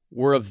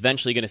we're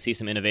eventually going to see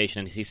some innovation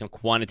and see some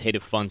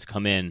quantitative funds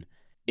come in.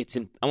 It's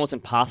almost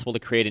impossible to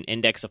create an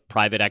index of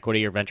private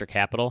equity or venture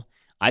capital.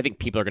 I think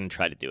people are going to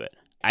try to do it.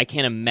 I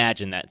can't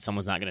imagine that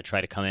someone's not going to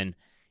try to come in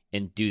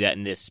and do that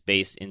in this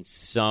space in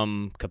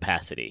some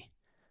capacity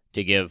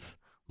to give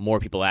more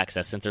people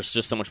access, since there's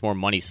just so much more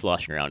money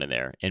sloshing around in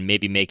there, and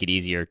maybe make it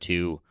easier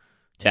to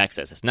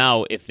access this.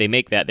 Now, if they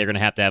make that, they're going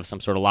to have some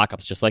sort of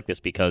lockups just like this,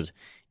 because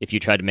if you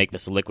try to make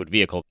this a liquid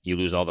vehicle, you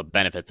lose all the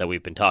benefits that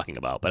we've been talking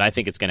about. But I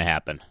think it's going to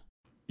happen.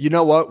 You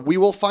know what? We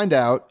will find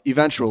out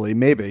eventually,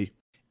 maybe,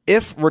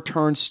 if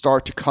returns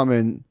start to come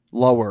in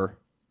lower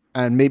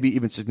and maybe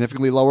even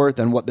significantly lower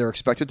than what they're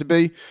expected to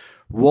be.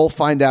 We'll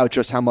find out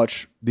just how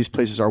much these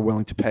places are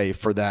willing to pay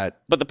for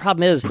that. But the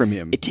problem is,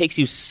 premium. It takes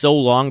you so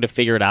long to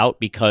figure it out,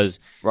 because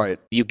right.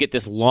 You get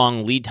this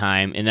long lead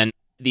time, and then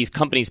these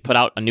companies put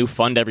out a new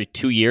fund every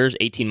 2 years,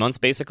 18 months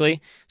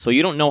basically. So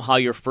you don't know how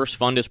your first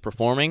fund is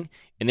performing,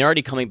 and they're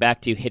already coming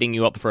back to you, hitting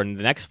you up for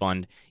the next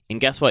fund.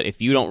 And guess what?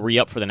 If you don't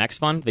re-up for the next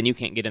fund, then you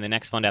can't get in the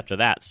next fund after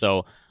that.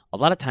 So a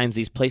lot of times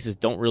these places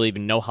don't really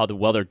even know how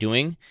well they're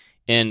doing.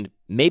 And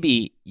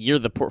maybe you're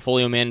the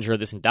portfolio manager of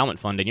this endowment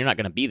fund and you're not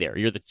going to be there.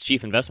 You're the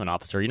chief investment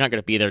officer. You're not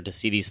going to be there to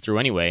see these through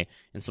anyway,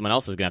 and someone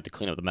else is going to have to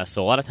clean up the mess.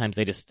 So a lot of times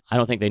I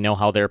don't think they know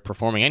how they're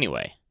performing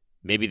anyway.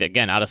 Maybe,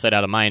 again, out of sight,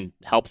 out of mind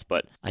helps,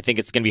 but I think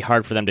it's going to be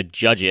hard for them to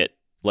judge it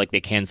like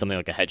they can something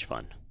like a hedge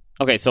fund.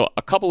 Okay, so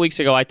a couple weeks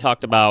ago I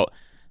talked about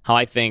how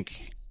I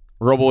think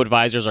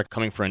robo-advisors are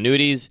coming for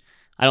annuities.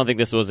 I don't think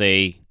this was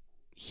a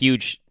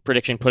huge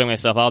prediction putting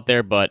myself out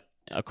there, but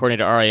according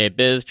to RIA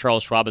Biz,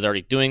 Charles Schwab is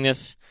already doing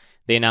this.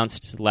 They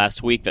announced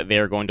last week that they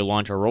are going to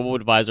launch a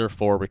robo-advisor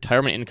for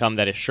retirement income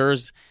that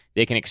assures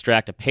they can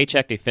extract a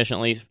paycheck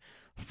efficiently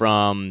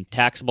from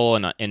taxable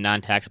and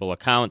non-taxable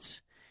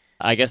accounts.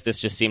 I guess this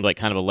just seemed like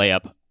kind of a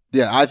layup.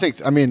 Yeah,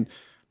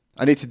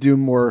 I need to do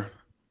more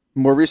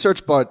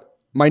research, but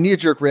my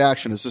knee-jerk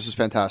reaction is this is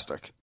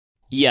fantastic.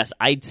 Yes,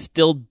 I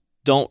still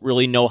don't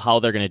really know how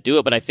they're going to do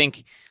it, but I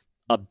think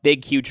a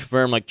big, huge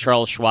firm like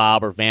Charles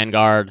Schwab or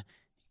Vanguard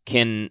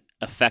can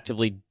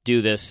effectively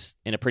do this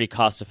in a pretty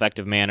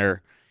cost-effective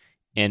manner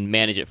and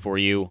manage it for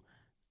you.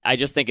 I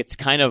just think it's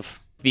kind of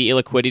the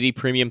illiquidity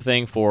premium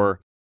thing for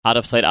out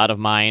of sight, out of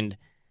mind.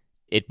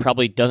 It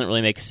probably doesn't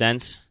really make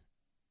sense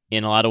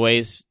in a lot of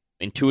ways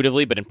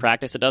intuitively, but in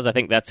practice it does. I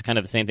think that's kind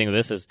of the same thing with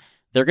this, is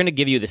they're going to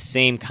give you the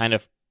same kind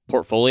of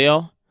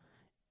portfolio,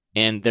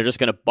 and they're just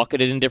going to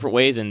bucket it in different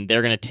ways, and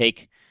they're going to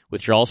take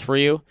withdrawals for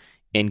you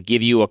and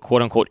give you a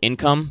quote-unquote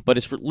income, but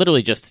it's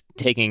literally just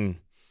taking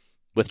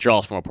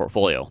withdrawals from a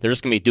portfolio. They're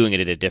just going to be doing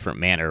it in a different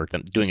manner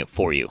than doing it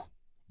for you.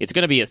 It's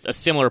going to be a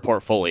similar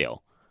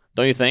portfolio,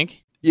 don't you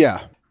think?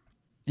 Yeah.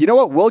 You know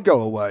what will go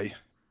away,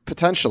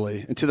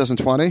 potentially, in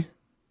 2020?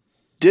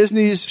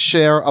 Disney's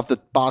share of the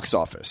box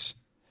office.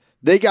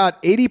 They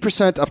got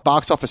 80% of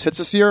box office hits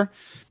this year.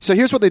 So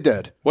here's what they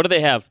did. What do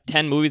they have?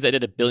 10 movies that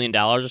did $1 billion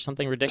or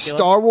something ridiculous?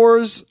 Star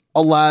Wars,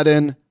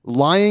 Aladdin,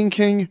 Lion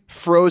King,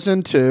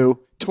 Frozen 2,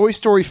 Toy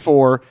Story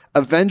 4,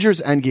 Avengers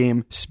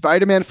Endgame,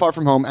 Spider-Man Far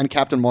From Home, and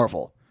Captain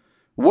Marvel.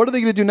 What are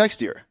they going to do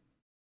next year?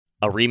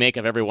 A remake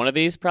of every one of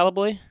these,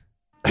 probably?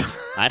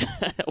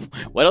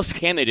 What else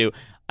can they do?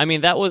 I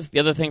mean, that was the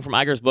other thing from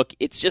Iger's book.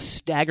 It's just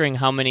staggering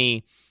how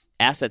many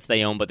assets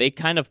they own, but they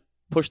kind of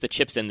pushed the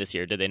chips in this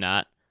year, did they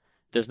not?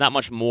 There's not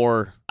much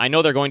more. I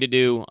know they're going to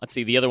do, let's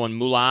see, the other one,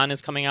 Mulan,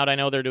 is coming out. I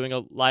know they're doing a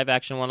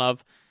live-action one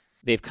of.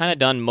 They've kind of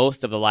done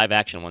most of the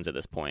live-action ones at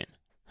this point.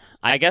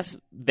 I guess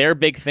their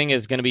big thing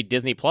is going to be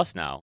Disney Plus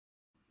now.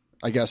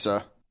 I guess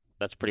so.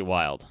 That's pretty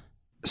wild.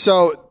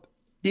 So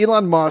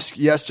Elon Musk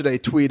yesterday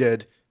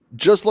tweeted,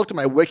 just looked at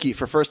my wiki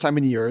for first time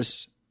in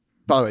years.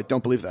 By the way,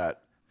 don't believe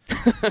that.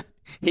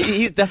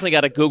 He's definitely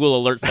got a Google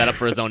alert set up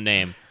for his own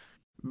name.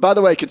 By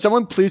the way, can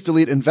someone please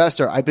delete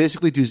investor? I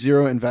basically do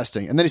zero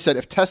investing. And then he said,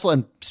 if Tesla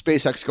and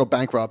SpaceX go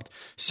bankrupt,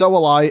 so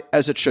will I,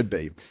 as it should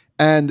be.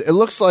 And it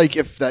looks like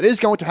if that is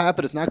going to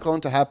happen, it's not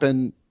going to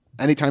happen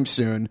anytime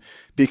soon,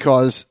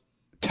 because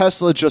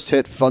Tesla just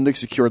hit funding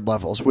secured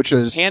levels, which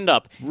is hand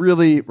up,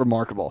 really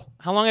remarkable.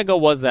 How long ago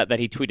was that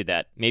he tweeted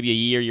that? Maybe a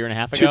year and a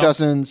half ago?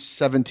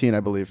 2017, I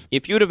believe.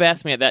 If you would have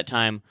asked me at that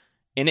time,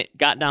 and it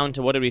got down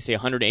to, what did we say,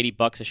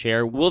 $180 a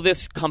share, will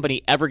this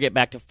company ever get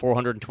back to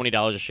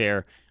 $420 a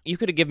share? You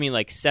could have given me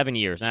like 7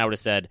 years, and I would have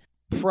said,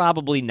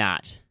 probably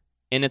not.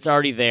 And it's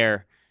already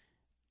there.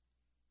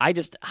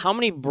 How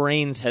many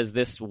brains has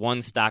this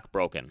one stock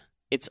broken?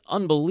 It's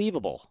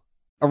unbelievable.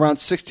 Around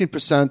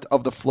 16%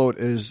 of the float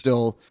is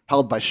still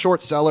held by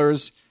short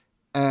sellers.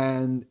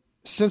 And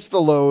since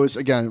the lows,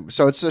 again,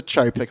 so it's a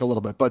cherry pick a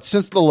little bit, but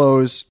since the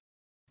lows,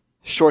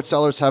 short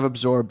sellers have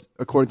absorbed,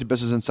 according to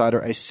Business Insider,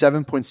 a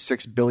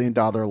 $7.6 billion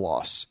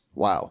loss.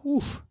 Wow.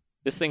 Oof.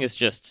 This thing is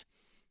just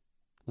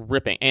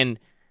ripping. And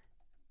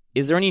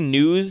is there any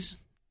news?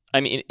 I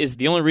mean, is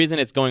the only reason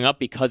it's going up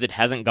because it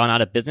hasn't gone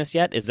out of business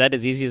yet? Is that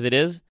as easy as it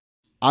is?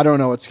 I don't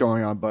know what's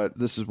going on, but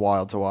this is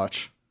wild to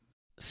watch.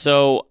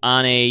 So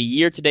on a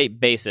year-to-date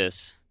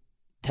basis,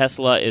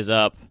 Tesla is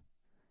up.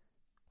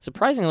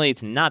 Surprisingly,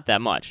 it's not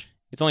that much.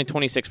 It's only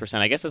 26%.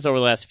 I guess it's over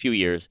the last few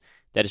years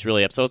that it's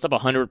really up. So it's up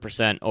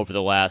 100% over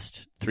the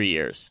last 3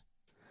 years,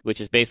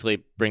 which is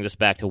basically brings us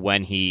back to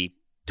when he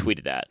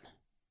tweeted that.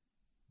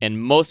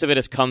 And most of it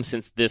has come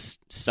since this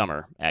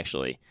summer,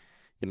 actually,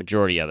 the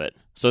majority of it.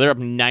 So they're up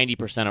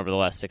 90% over the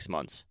last 6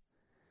 months.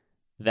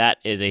 That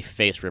is a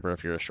face ripper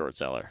if you're a short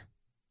seller.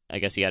 I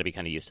guess you got to be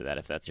kind of used to that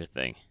if that's your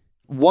thing.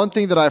 One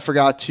thing that I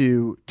forgot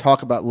to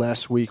talk about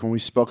last week when we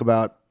spoke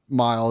about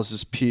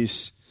Miles'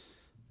 piece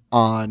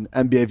on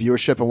NBA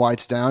viewership and why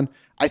it's down,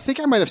 I think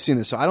I might have seen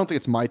this, so I don't think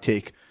it's my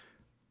take.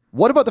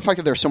 What about the fact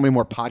that there are so many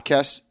more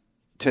podcasts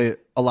to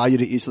allow you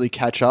to easily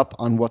catch up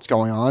on what's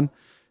going on?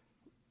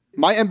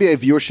 My NBA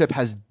viewership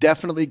has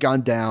definitely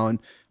gone down.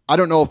 I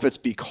don't know if it's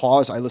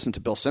because I listen to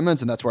Bill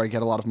Simmons and that's where I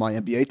get a lot of my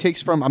NBA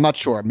takes from. I'm not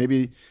sure.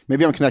 Maybe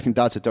I'm connecting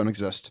dots that don't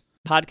exist.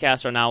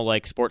 Podcasts are now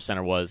like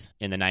SportsCenter was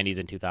in the 90s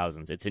and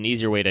 2000s. It's an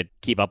easier way to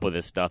keep up with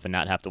this stuff and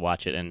not have to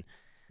watch it. And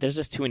there's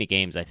just too many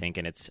games, I think.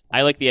 And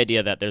I like the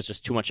idea that there's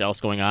just too much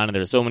else going on and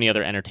there's so many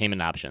other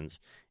entertainment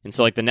options. And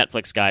so like the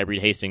Netflix guy,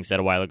 Reed Hastings,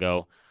 said a while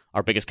ago,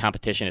 our biggest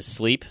competition is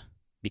sleep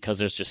because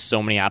there's just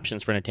so many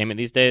options for entertainment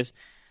these days.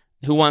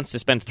 Who wants to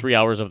spend 3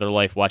 hours of their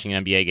life watching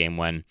an NBA game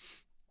when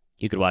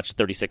you could watch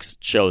 36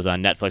 shows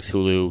on Netflix,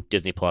 Hulu,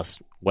 Disney Plus,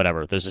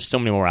 whatever? There's just so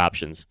many more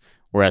options.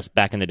 Whereas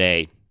back in the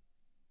day,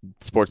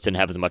 sports didn't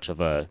have as much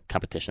of a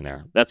competition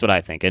there. That's what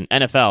I think. In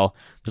NFL,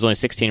 there's only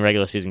 16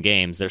 regular season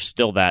games. There's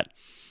still that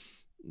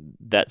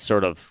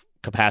sort of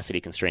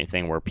capacity constraint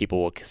thing where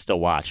people will still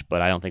watch,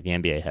 but I don't think the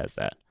NBA has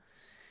that.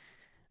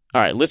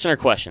 All right, listener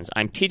questions.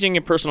 I'm teaching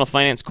a personal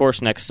finance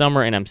course next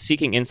summer, and I'm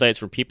seeking insights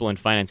from people in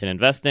finance and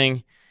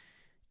investing.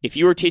 If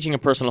you were teaching a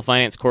personal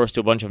finance course to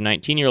a bunch of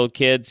 19-year-old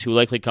kids who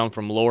likely come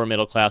from lower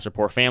middle class or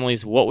poor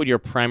families, what would your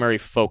primary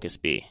focus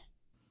be?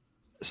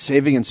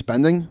 Saving and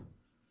spending?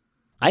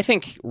 I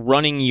think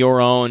running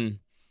your own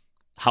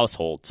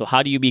household. So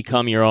how do you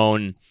become your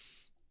own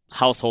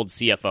household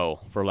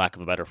CFO, for lack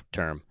of a better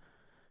term,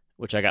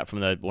 which I got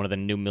from one of the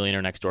new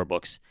Millionaire Next Door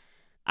books.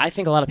 I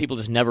think a lot of people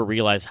just never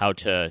realize how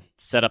to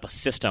set up a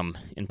system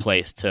in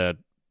place to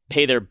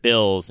pay their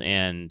bills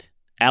and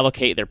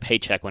allocate their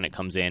paycheck when it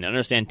comes in,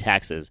 understand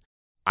taxes.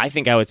 I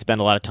think I would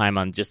spend a lot of time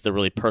on just the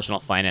really personal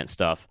finance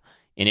stuff.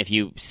 And if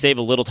you save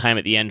a little time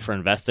at the end for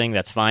investing,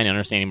 that's fine,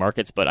 understanding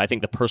markets. But I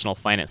think the personal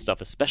finance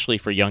stuff, especially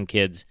for young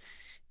kids,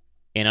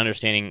 and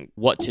understanding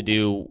what to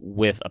do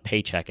with a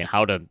paycheck and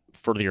how to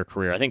further your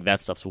career, I think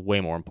that stuff's way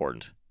more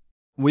important.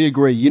 We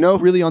agree. You know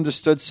who really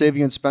understood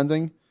saving and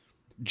spending?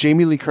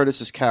 Jamie Lee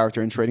Curtis's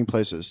character in Trading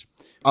Places.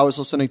 I was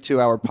listening to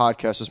our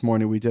podcast this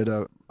morning. We did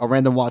a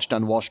random watch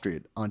down Wall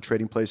Street on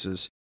Trading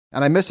Places.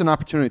 And I missed an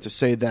opportunity to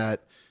say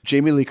that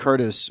Jamie Lee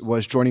Curtis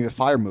was joining the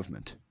FIRE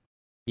movement.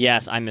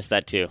 Yes, I missed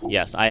that too.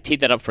 Yes, I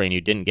teed that up for you and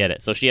you didn't get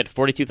it. So she had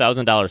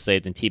 $42,000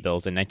 saved in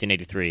T-bills in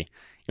 1983 and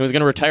was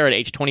going to retire at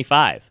age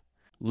 25,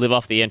 live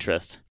off the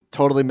interest.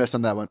 Totally missed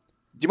on that one.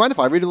 Do you mind if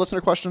I read a listener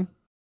question?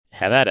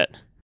 Have at it.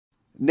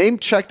 Name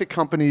check the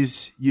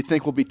companies you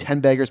think will be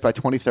 10 baggers by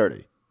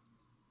 2030.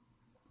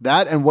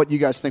 That and what you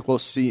guys think we'll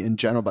see in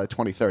general by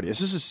 2030. Is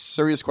this a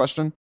serious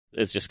question?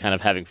 It's just kind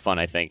of having fun,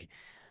 I think.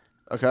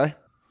 Okay.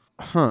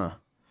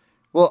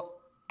 Well,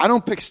 I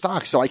don't pick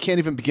stocks, so I can't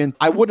even begin.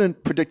 I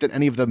wouldn't predict that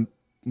any of the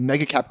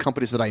mega cap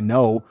companies that I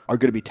know are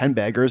going to be 10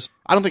 baggers.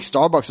 I don't think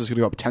Starbucks is going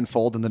to go up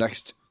tenfold in the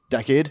next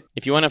decade.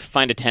 If you want to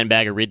find a 10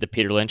 bagger, read the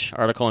Peter Lynch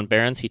article in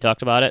Barron's. He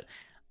talked about it.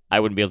 I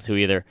wouldn't be able to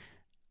either.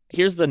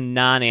 Here's the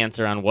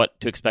non-answer on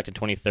what to expect in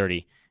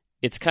 2030.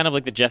 It's kind of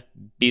like the Jeff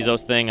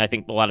Bezos thing. I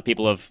think a lot of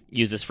people have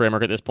used this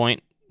framework at this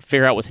point.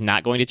 Figure out what's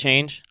not going to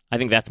change. I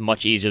think that's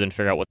much easier than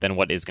figure out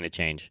what is going to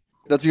change.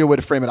 That's a good way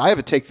to frame it. I have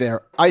a take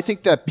there. I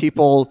think that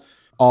people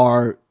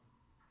are,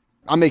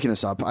 I'm making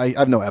this up. I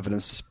have no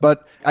evidence,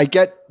 but I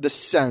get the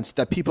sense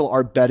that people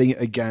are betting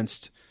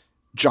against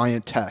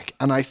giant tech.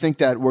 And I think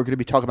that we're going to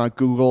be talking about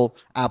Google,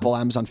 Apple,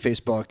 Amazon,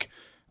 Facebook,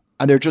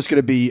 and they're just going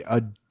to be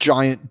a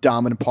giant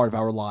dominant part of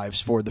our lives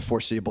for the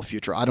foreseeable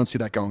future. I don't see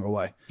that going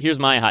away. Here's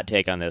my hot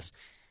take on this.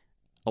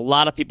 A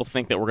lot of people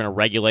think that we're going to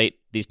regulate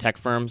these tech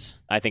firms.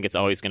 I think it's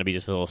always going to be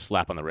just a little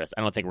slap on the wrist.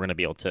 I don't think we're going to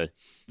be able to.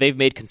 They've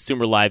made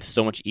consumer lives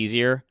so much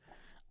easier.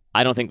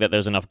 I don't think that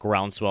there's enough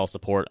groundswell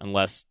support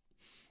unless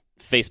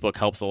Facebook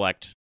helps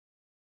elect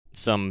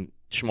some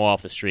schmo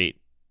off the street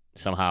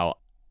somehow.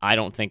 I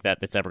don't think that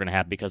that's ever going to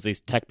happen because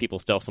these tech people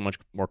still have so much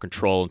more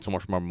control and so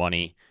much more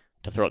money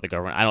to throw at the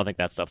government. I don't think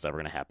that stuff's ever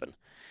going to happen.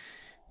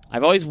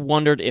 I've always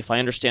wondered if I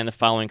understand the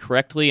following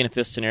correctly and if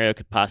this scenario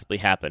could possibly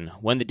happen.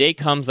 When the day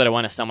comes that I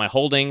want to sell my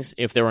holdings,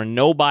 if there are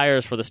no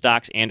buyers for the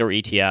stocks and or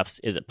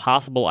ETFs, is it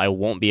possible I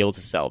won't be able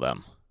to sell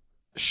them?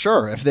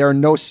 Sure. If there are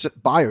no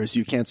buyers,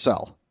 you can't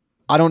sell.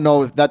 I don't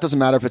know if that doesn't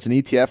matter if it's an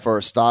ETF or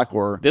a stock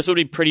or... This would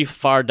be pretty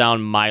far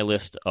down my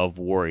list of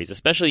worries,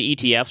 especially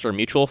ETFs or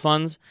mutual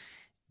funds.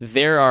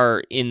 There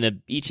are, in the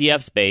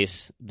ETF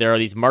space, there are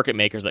these market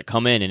makers that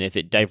come in, and if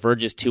it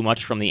diverges too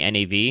much from the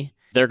NAV,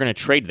 they're going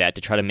to trade that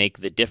to try to make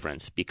the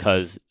difference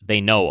because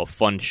they know a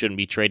fund shouldn't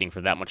be trading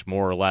for that much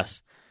more or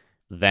less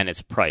than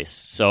its price.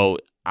 So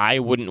I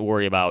wouldn't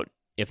worry about.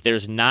 If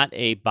there's not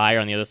a buyer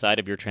on the other side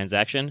of your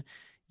transaction,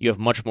 you have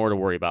much more to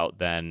worry about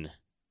than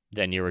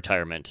your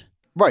retirement.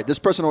 Right. This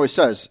person always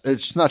says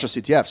it's not just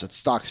ETFs, it's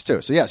stocks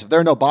too. So yes, if there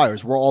are no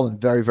buyers, we're all in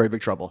very, very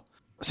big trouble.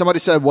 Somebody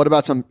said, what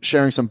about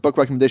sharing some book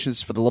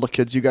recommendations for the little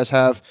kids you guys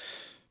have?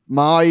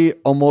 My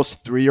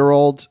almost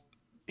 3-year-old,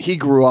 he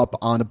grew up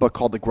on a book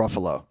called The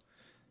Gruffalo,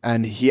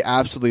 and he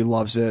absolutely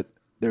loves it.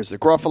 There's The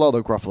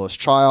Gruffalo's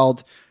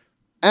Child,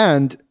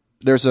 and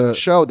there's a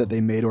show that they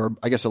made, or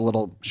I guess a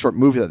little short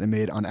movie that they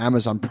made on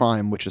Amazon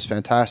Prime, which is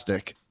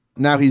fantastic.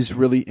 Now he's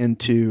really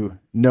into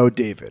No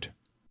David.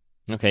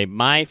 Okay,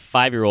 my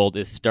 5-year-old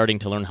is starting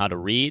to learn how to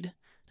read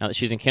now that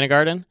she's in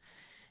kindergarten.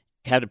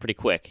 Had it pretty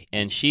quick,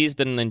 and she's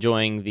been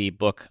enjoying the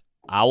book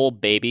Owl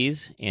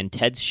Babies and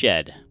Ted's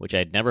Shed, which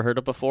I'd never heard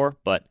of before,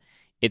 but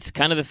it's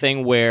kind of the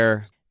thing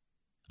where,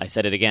 I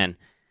said it again,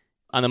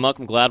 on the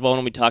Malcolm Gladwell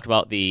when we talked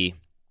about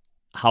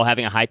how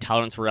having a high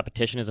tolerance for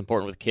repetition is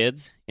important with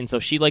kids, and so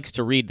she likes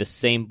to read the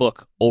same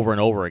book over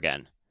and over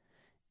again.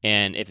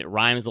 And if it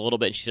rhymes a little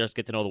bit, she starts to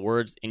get to know the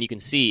words, and you can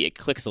see it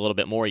clicks a little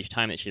bit more each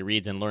time that she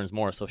reads and learns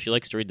more. So she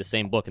likes to read the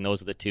same book, and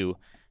those are the two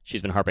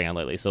she's been harping on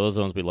lately. So those are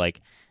the ones we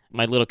like.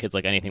 My little kids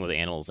like anything with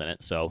animals in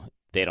it, so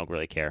they don't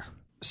really care.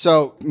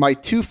 So my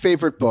two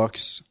favorite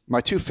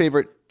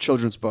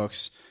children's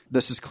books,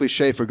 this is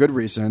cliche for good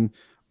reason,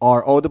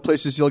 are Oh, the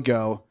Places You'll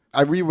Go.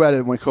 I reread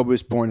it when Kobe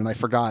was born, and I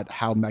forgot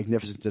how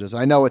magnificent it is.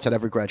 I know it's at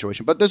every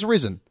graduation, but there's a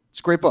reason. It's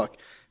a great book.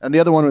 And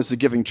the other one was The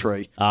Giving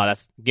Tree.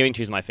 Giving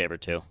Tree is my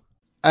favorite too.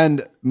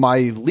 And my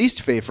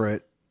least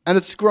favorite, and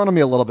it's grown on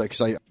me a little bit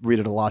because I read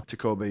it a lot to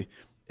Kobe,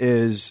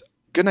 is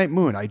Goodnight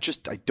Moon. I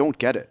don't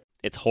get it.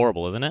 It's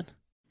horrible, isn't it?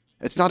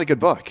 It's not a good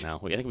book. No,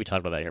 I think we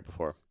talked about that here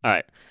before. All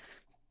right.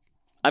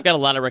 I've got a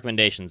lot of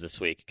recommendations this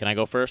week. Can I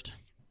go first?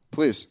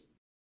 Please.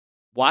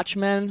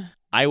 Watchmen,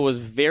 I was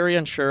very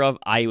unsure of.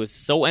 I was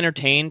so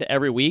entertained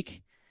every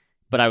week,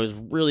 but I was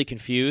really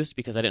confused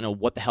because I didn't know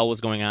what the hell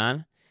was going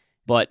on.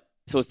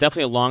 So it's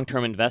definitely a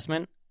long-term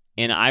investment,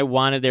 and I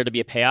wanted there to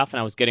be a payoff, and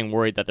I was getting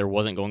worried that there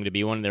wasn't going to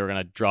be one. They were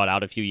going to draw it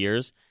out a few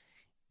years.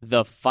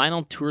 The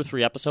final 2 or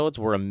 3 episodes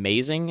were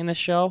amazing in this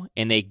show,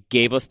 and they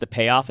gave us the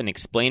payoff and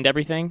explained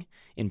everything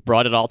and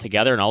brought it all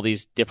together and all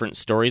these different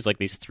stories, like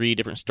these 3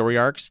 different story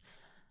arcs.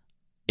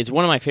 It's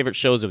one of my favorite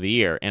shows of the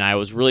year, and I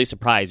was really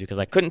surprised because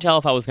I couldn't tell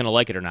if I was going to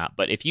like it or not.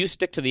 But if you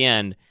stick to the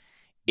end,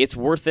 it's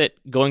worth it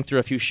going through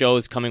a few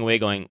shows, coming away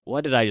going,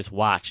 what did I just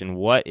watch and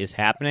what is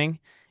happening?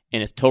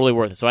 And it's totally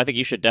worth it. So I think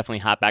you should definitely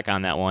hop back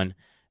on that one.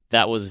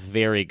 That was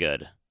very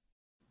good.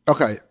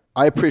 Okay,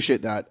 I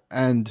appreciate that.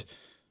 And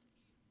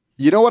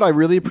you know what I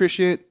really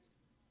appreciate?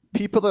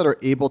 People that are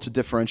able to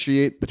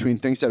differentiate between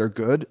things that are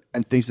good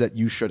and things that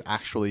you should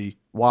actually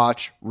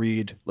watch,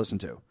 read, listen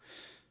to.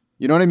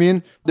 You know what I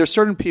mean? There's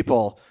certain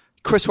people,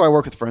 Chris, who I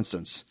work with, for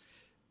instance,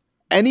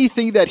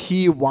 anything that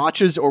he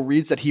watches or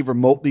reads that he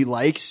remotely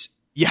likes,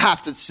 you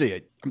have to see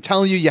it. I'm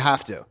telling you, you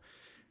have to.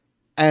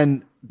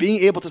 And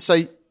being able to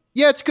say,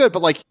 yeah, it's good,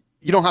 but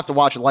you don't have to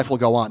watch it. Life will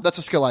go on. That's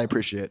a skill I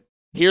appreciate.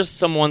 Here's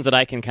some ones that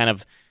I can kind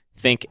of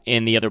think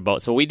in the other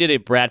boat. So we did a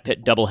Brad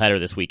Pitt doubleheader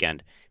this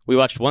weekend. We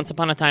watched Once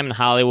Upon a Time in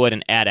Hollywood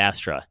and Ad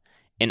Astra.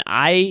 And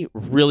I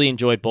really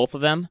enjoyed both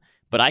of them,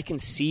 but I can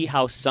see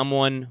how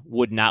someone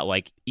would not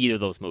like either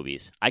of those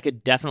movies. I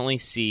could definitely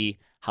see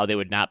how they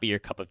would not be your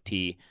cup of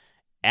tea.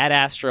 Ad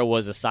Astra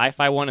was a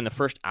sci-fi one, in the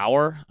first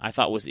hour I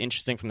thought was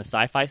interesting from the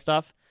sci-fi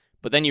stuff.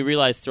 But then you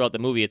realize throughout the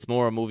movie, it's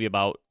more a movie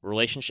about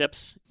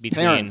relationships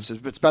between parents.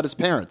 It's about his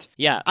parent.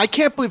 Yeah. I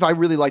can't believe I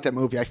really like that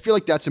movie. I feel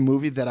like that's a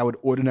movie that I would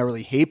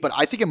ordinarily hate, but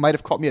I think it might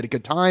have caught me at a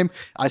good time.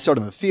 I saw it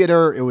in the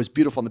theater. It was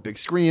beautiful on the big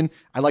screen.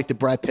 I liked the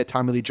Brad Pitt,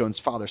 Tommy Lee Jones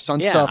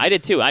father-son stuff. Yeah, I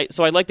did too.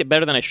 So I liked it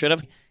better than I should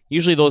have.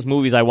 Usually those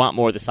movies, I want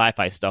more of the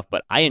sci-fi stuff,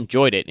 but I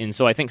enjoyed it. And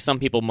so I think some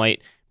people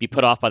might be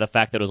put off by the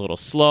fact that it was a little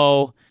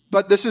slow.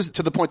 But this is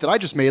to the point that I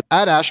just made.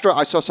 Ad Astra,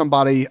 I saw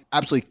somebody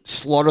absolutely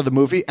slaughter the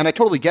movie, and I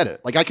totally get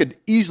it. I could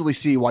easily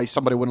see why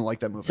somebody wouldn't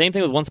like that movie. Same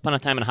thing with Once Upon a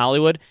Time in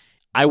Hollywood.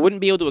 I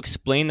wouldn't be able to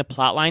explain the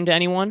plot line to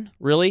anyone,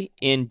 really,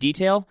 in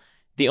detail.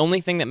 The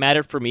only thing that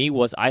mattered for me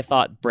was I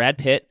thought Brad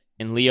Pitt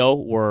and Leo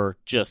were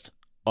just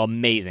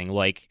amazing.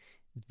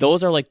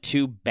 Those are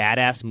 2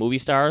 badass movie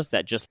stars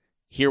that just,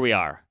 here we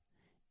are.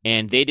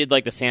 And they did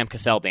the Sam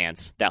Cassell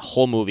dance, that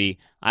whole movie.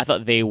 I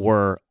thought they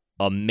were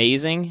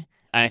amazing.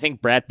 And I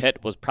think Brad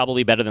Pitt was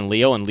probably better than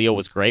Leo, and Leo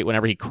was great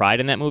whenever he cried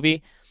in that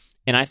movie.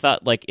 And I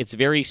thought, it's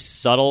very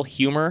subtle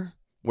humor,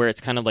 where it's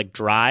kind of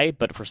dry,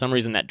 but for some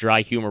reason that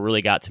dry humor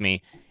really got to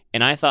me.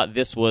 And I thought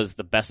this was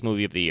the best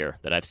movie of the year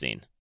that I've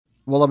seen.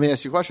 Well, let me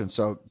ask you a question.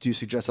 So do you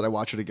suggest that I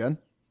watch it again?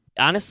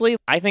 Honestly,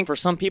 I think for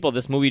some people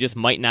this movie just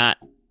might not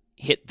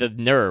hit the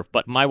nerve,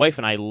 but my wife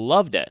and I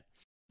loved it.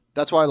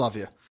 That's why I love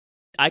you.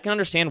 I can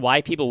understand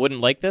why people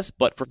wouldn't like this,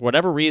 but for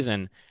whatever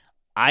reason,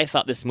 I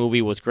thought this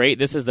movie was great.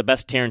 This is the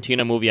best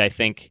Tarantino movie, I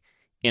think,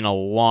 in a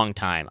long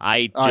time. All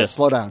right,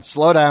 slow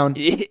down.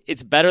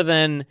 It's better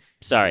than...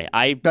 Sorry,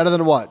 Better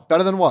than what?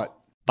 Better than what?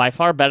 By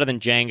far better than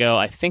Django.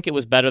 I think it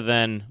was better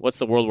than, what's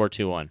the World War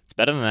II one? It's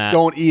better than that.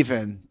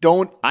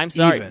 I'm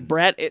sorry.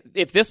 Brad,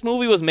 if this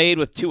movie was made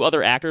with two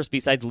other actors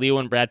besides Leo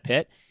and Brad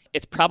Pitt,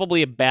 it's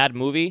probably a bad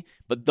movie,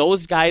 but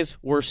those guys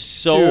were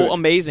so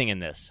amazing in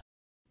this.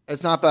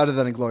 It's not better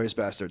than Inglourious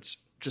Bastards.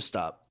 Just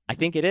stop. I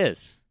think it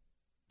is.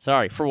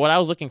 Sorry. For what I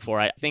was looking for,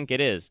 I think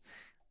it is.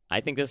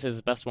 I think this is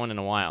the best one in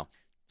a while.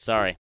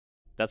 Sorry.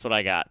 That's what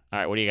I got. All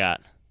right, what do you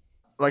got?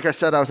 Like I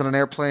said, I was on an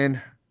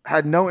airplane,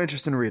 had no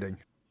interest in reading.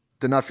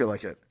 Did not feel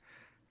like it.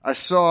 I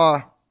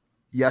saw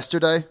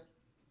Yesterday.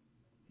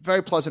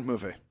 Very pleasant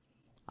movie.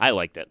 I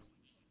liked it.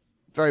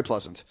 Very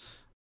pleasant.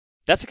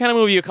 That's the kind of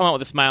movie you come out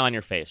with a smile on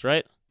your face,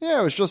 right?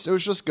 Yeah, it was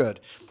just good.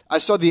 I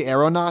saw The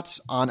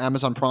Aeronauts on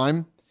Amazon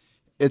Prime.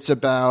 It's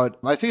about,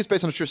 I think it's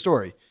based on a true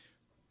story.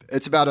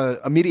 It's about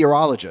a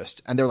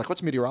meteorologist, and they're like,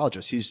 what's a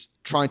meteorologist? He's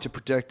trying to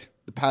predict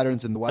the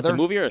patterns in the weather. It's a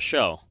movie or a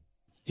show?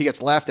 He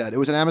gets laughed at. It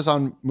was an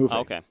Amazon movie. Oh,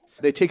 okay.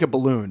 They take a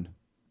balloon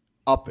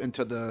up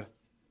into the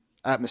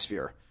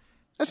atmosphere.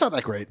 It's not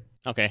that great.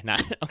 Okay,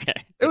 okay.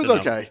 It was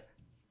okay.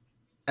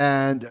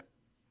 And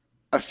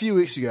a few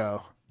weeks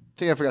ago, I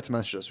think I forgot to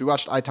mention this, we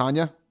watched I,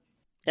 Tonya.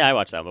 Yeah, I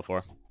watched that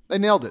before. They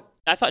nailed it.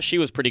 I thought she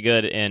was pretty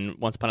good in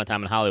Once Upon a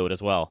Time in Hollywood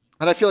as well.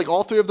 And I feel like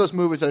all three of those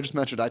movies that I just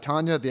mentioned, I,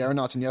 Tonya, The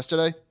Aeronauts, and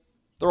Yesterday,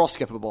 they're all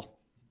skippable.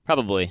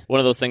 Probably. One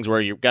of those things where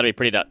you've got to be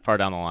pretty far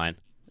down the line.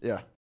 Yeah.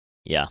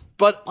 Yeah.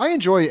 But I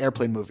enjoy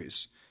airplane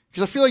movies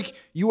because I feel like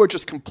you are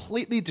just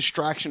completely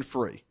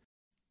distraction-free.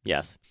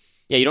 Yes.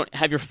 Yeah, you don't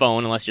have your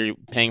phone unless you're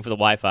paying for the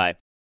Wi-Fi.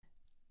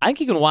 I think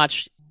you can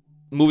watch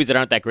movies that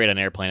aren't that great on an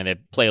airplane and they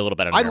play a little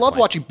better on an airplane. I love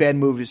watching bad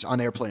movies on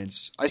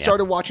airplanes. I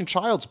started watching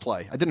Child's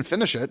Play. I didn't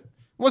finish it. It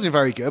wasn't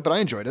very good, but I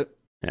enjoyed it.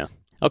 Yeah.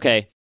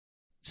 Okay.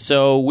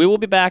 So we will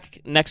be back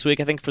next week,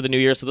 I think, for the new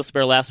year. So this will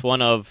be our last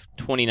one of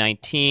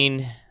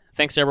 2019.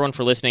 Thanks to everyone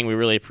for listening. We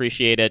really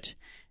appreciate it.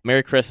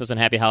 Merry Christmas and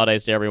Happy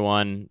Holidays to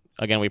everyone.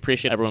 Again, we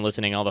appreciate everyone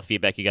listening, all the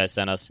feedback you guys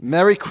sent us.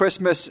 Merry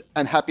Christmas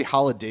and Happy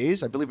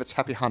Holidays. I believe it's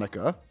Happy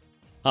Hanukkah.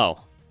 Oh.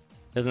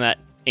 Isn't that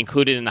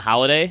included in the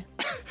holiday?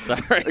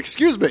 Sorry.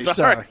 Excuse me,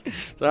 sir.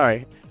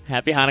 Sorry.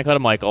 Happy Hanukkah to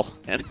Michael.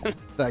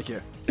 Thank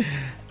you.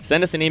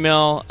 Send us an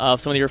email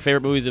of some of your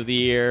favorite movies of the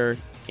year,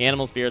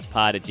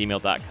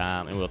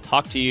 animalspiritspod@gmail.com, and we'll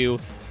talk to you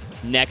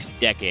next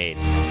decade.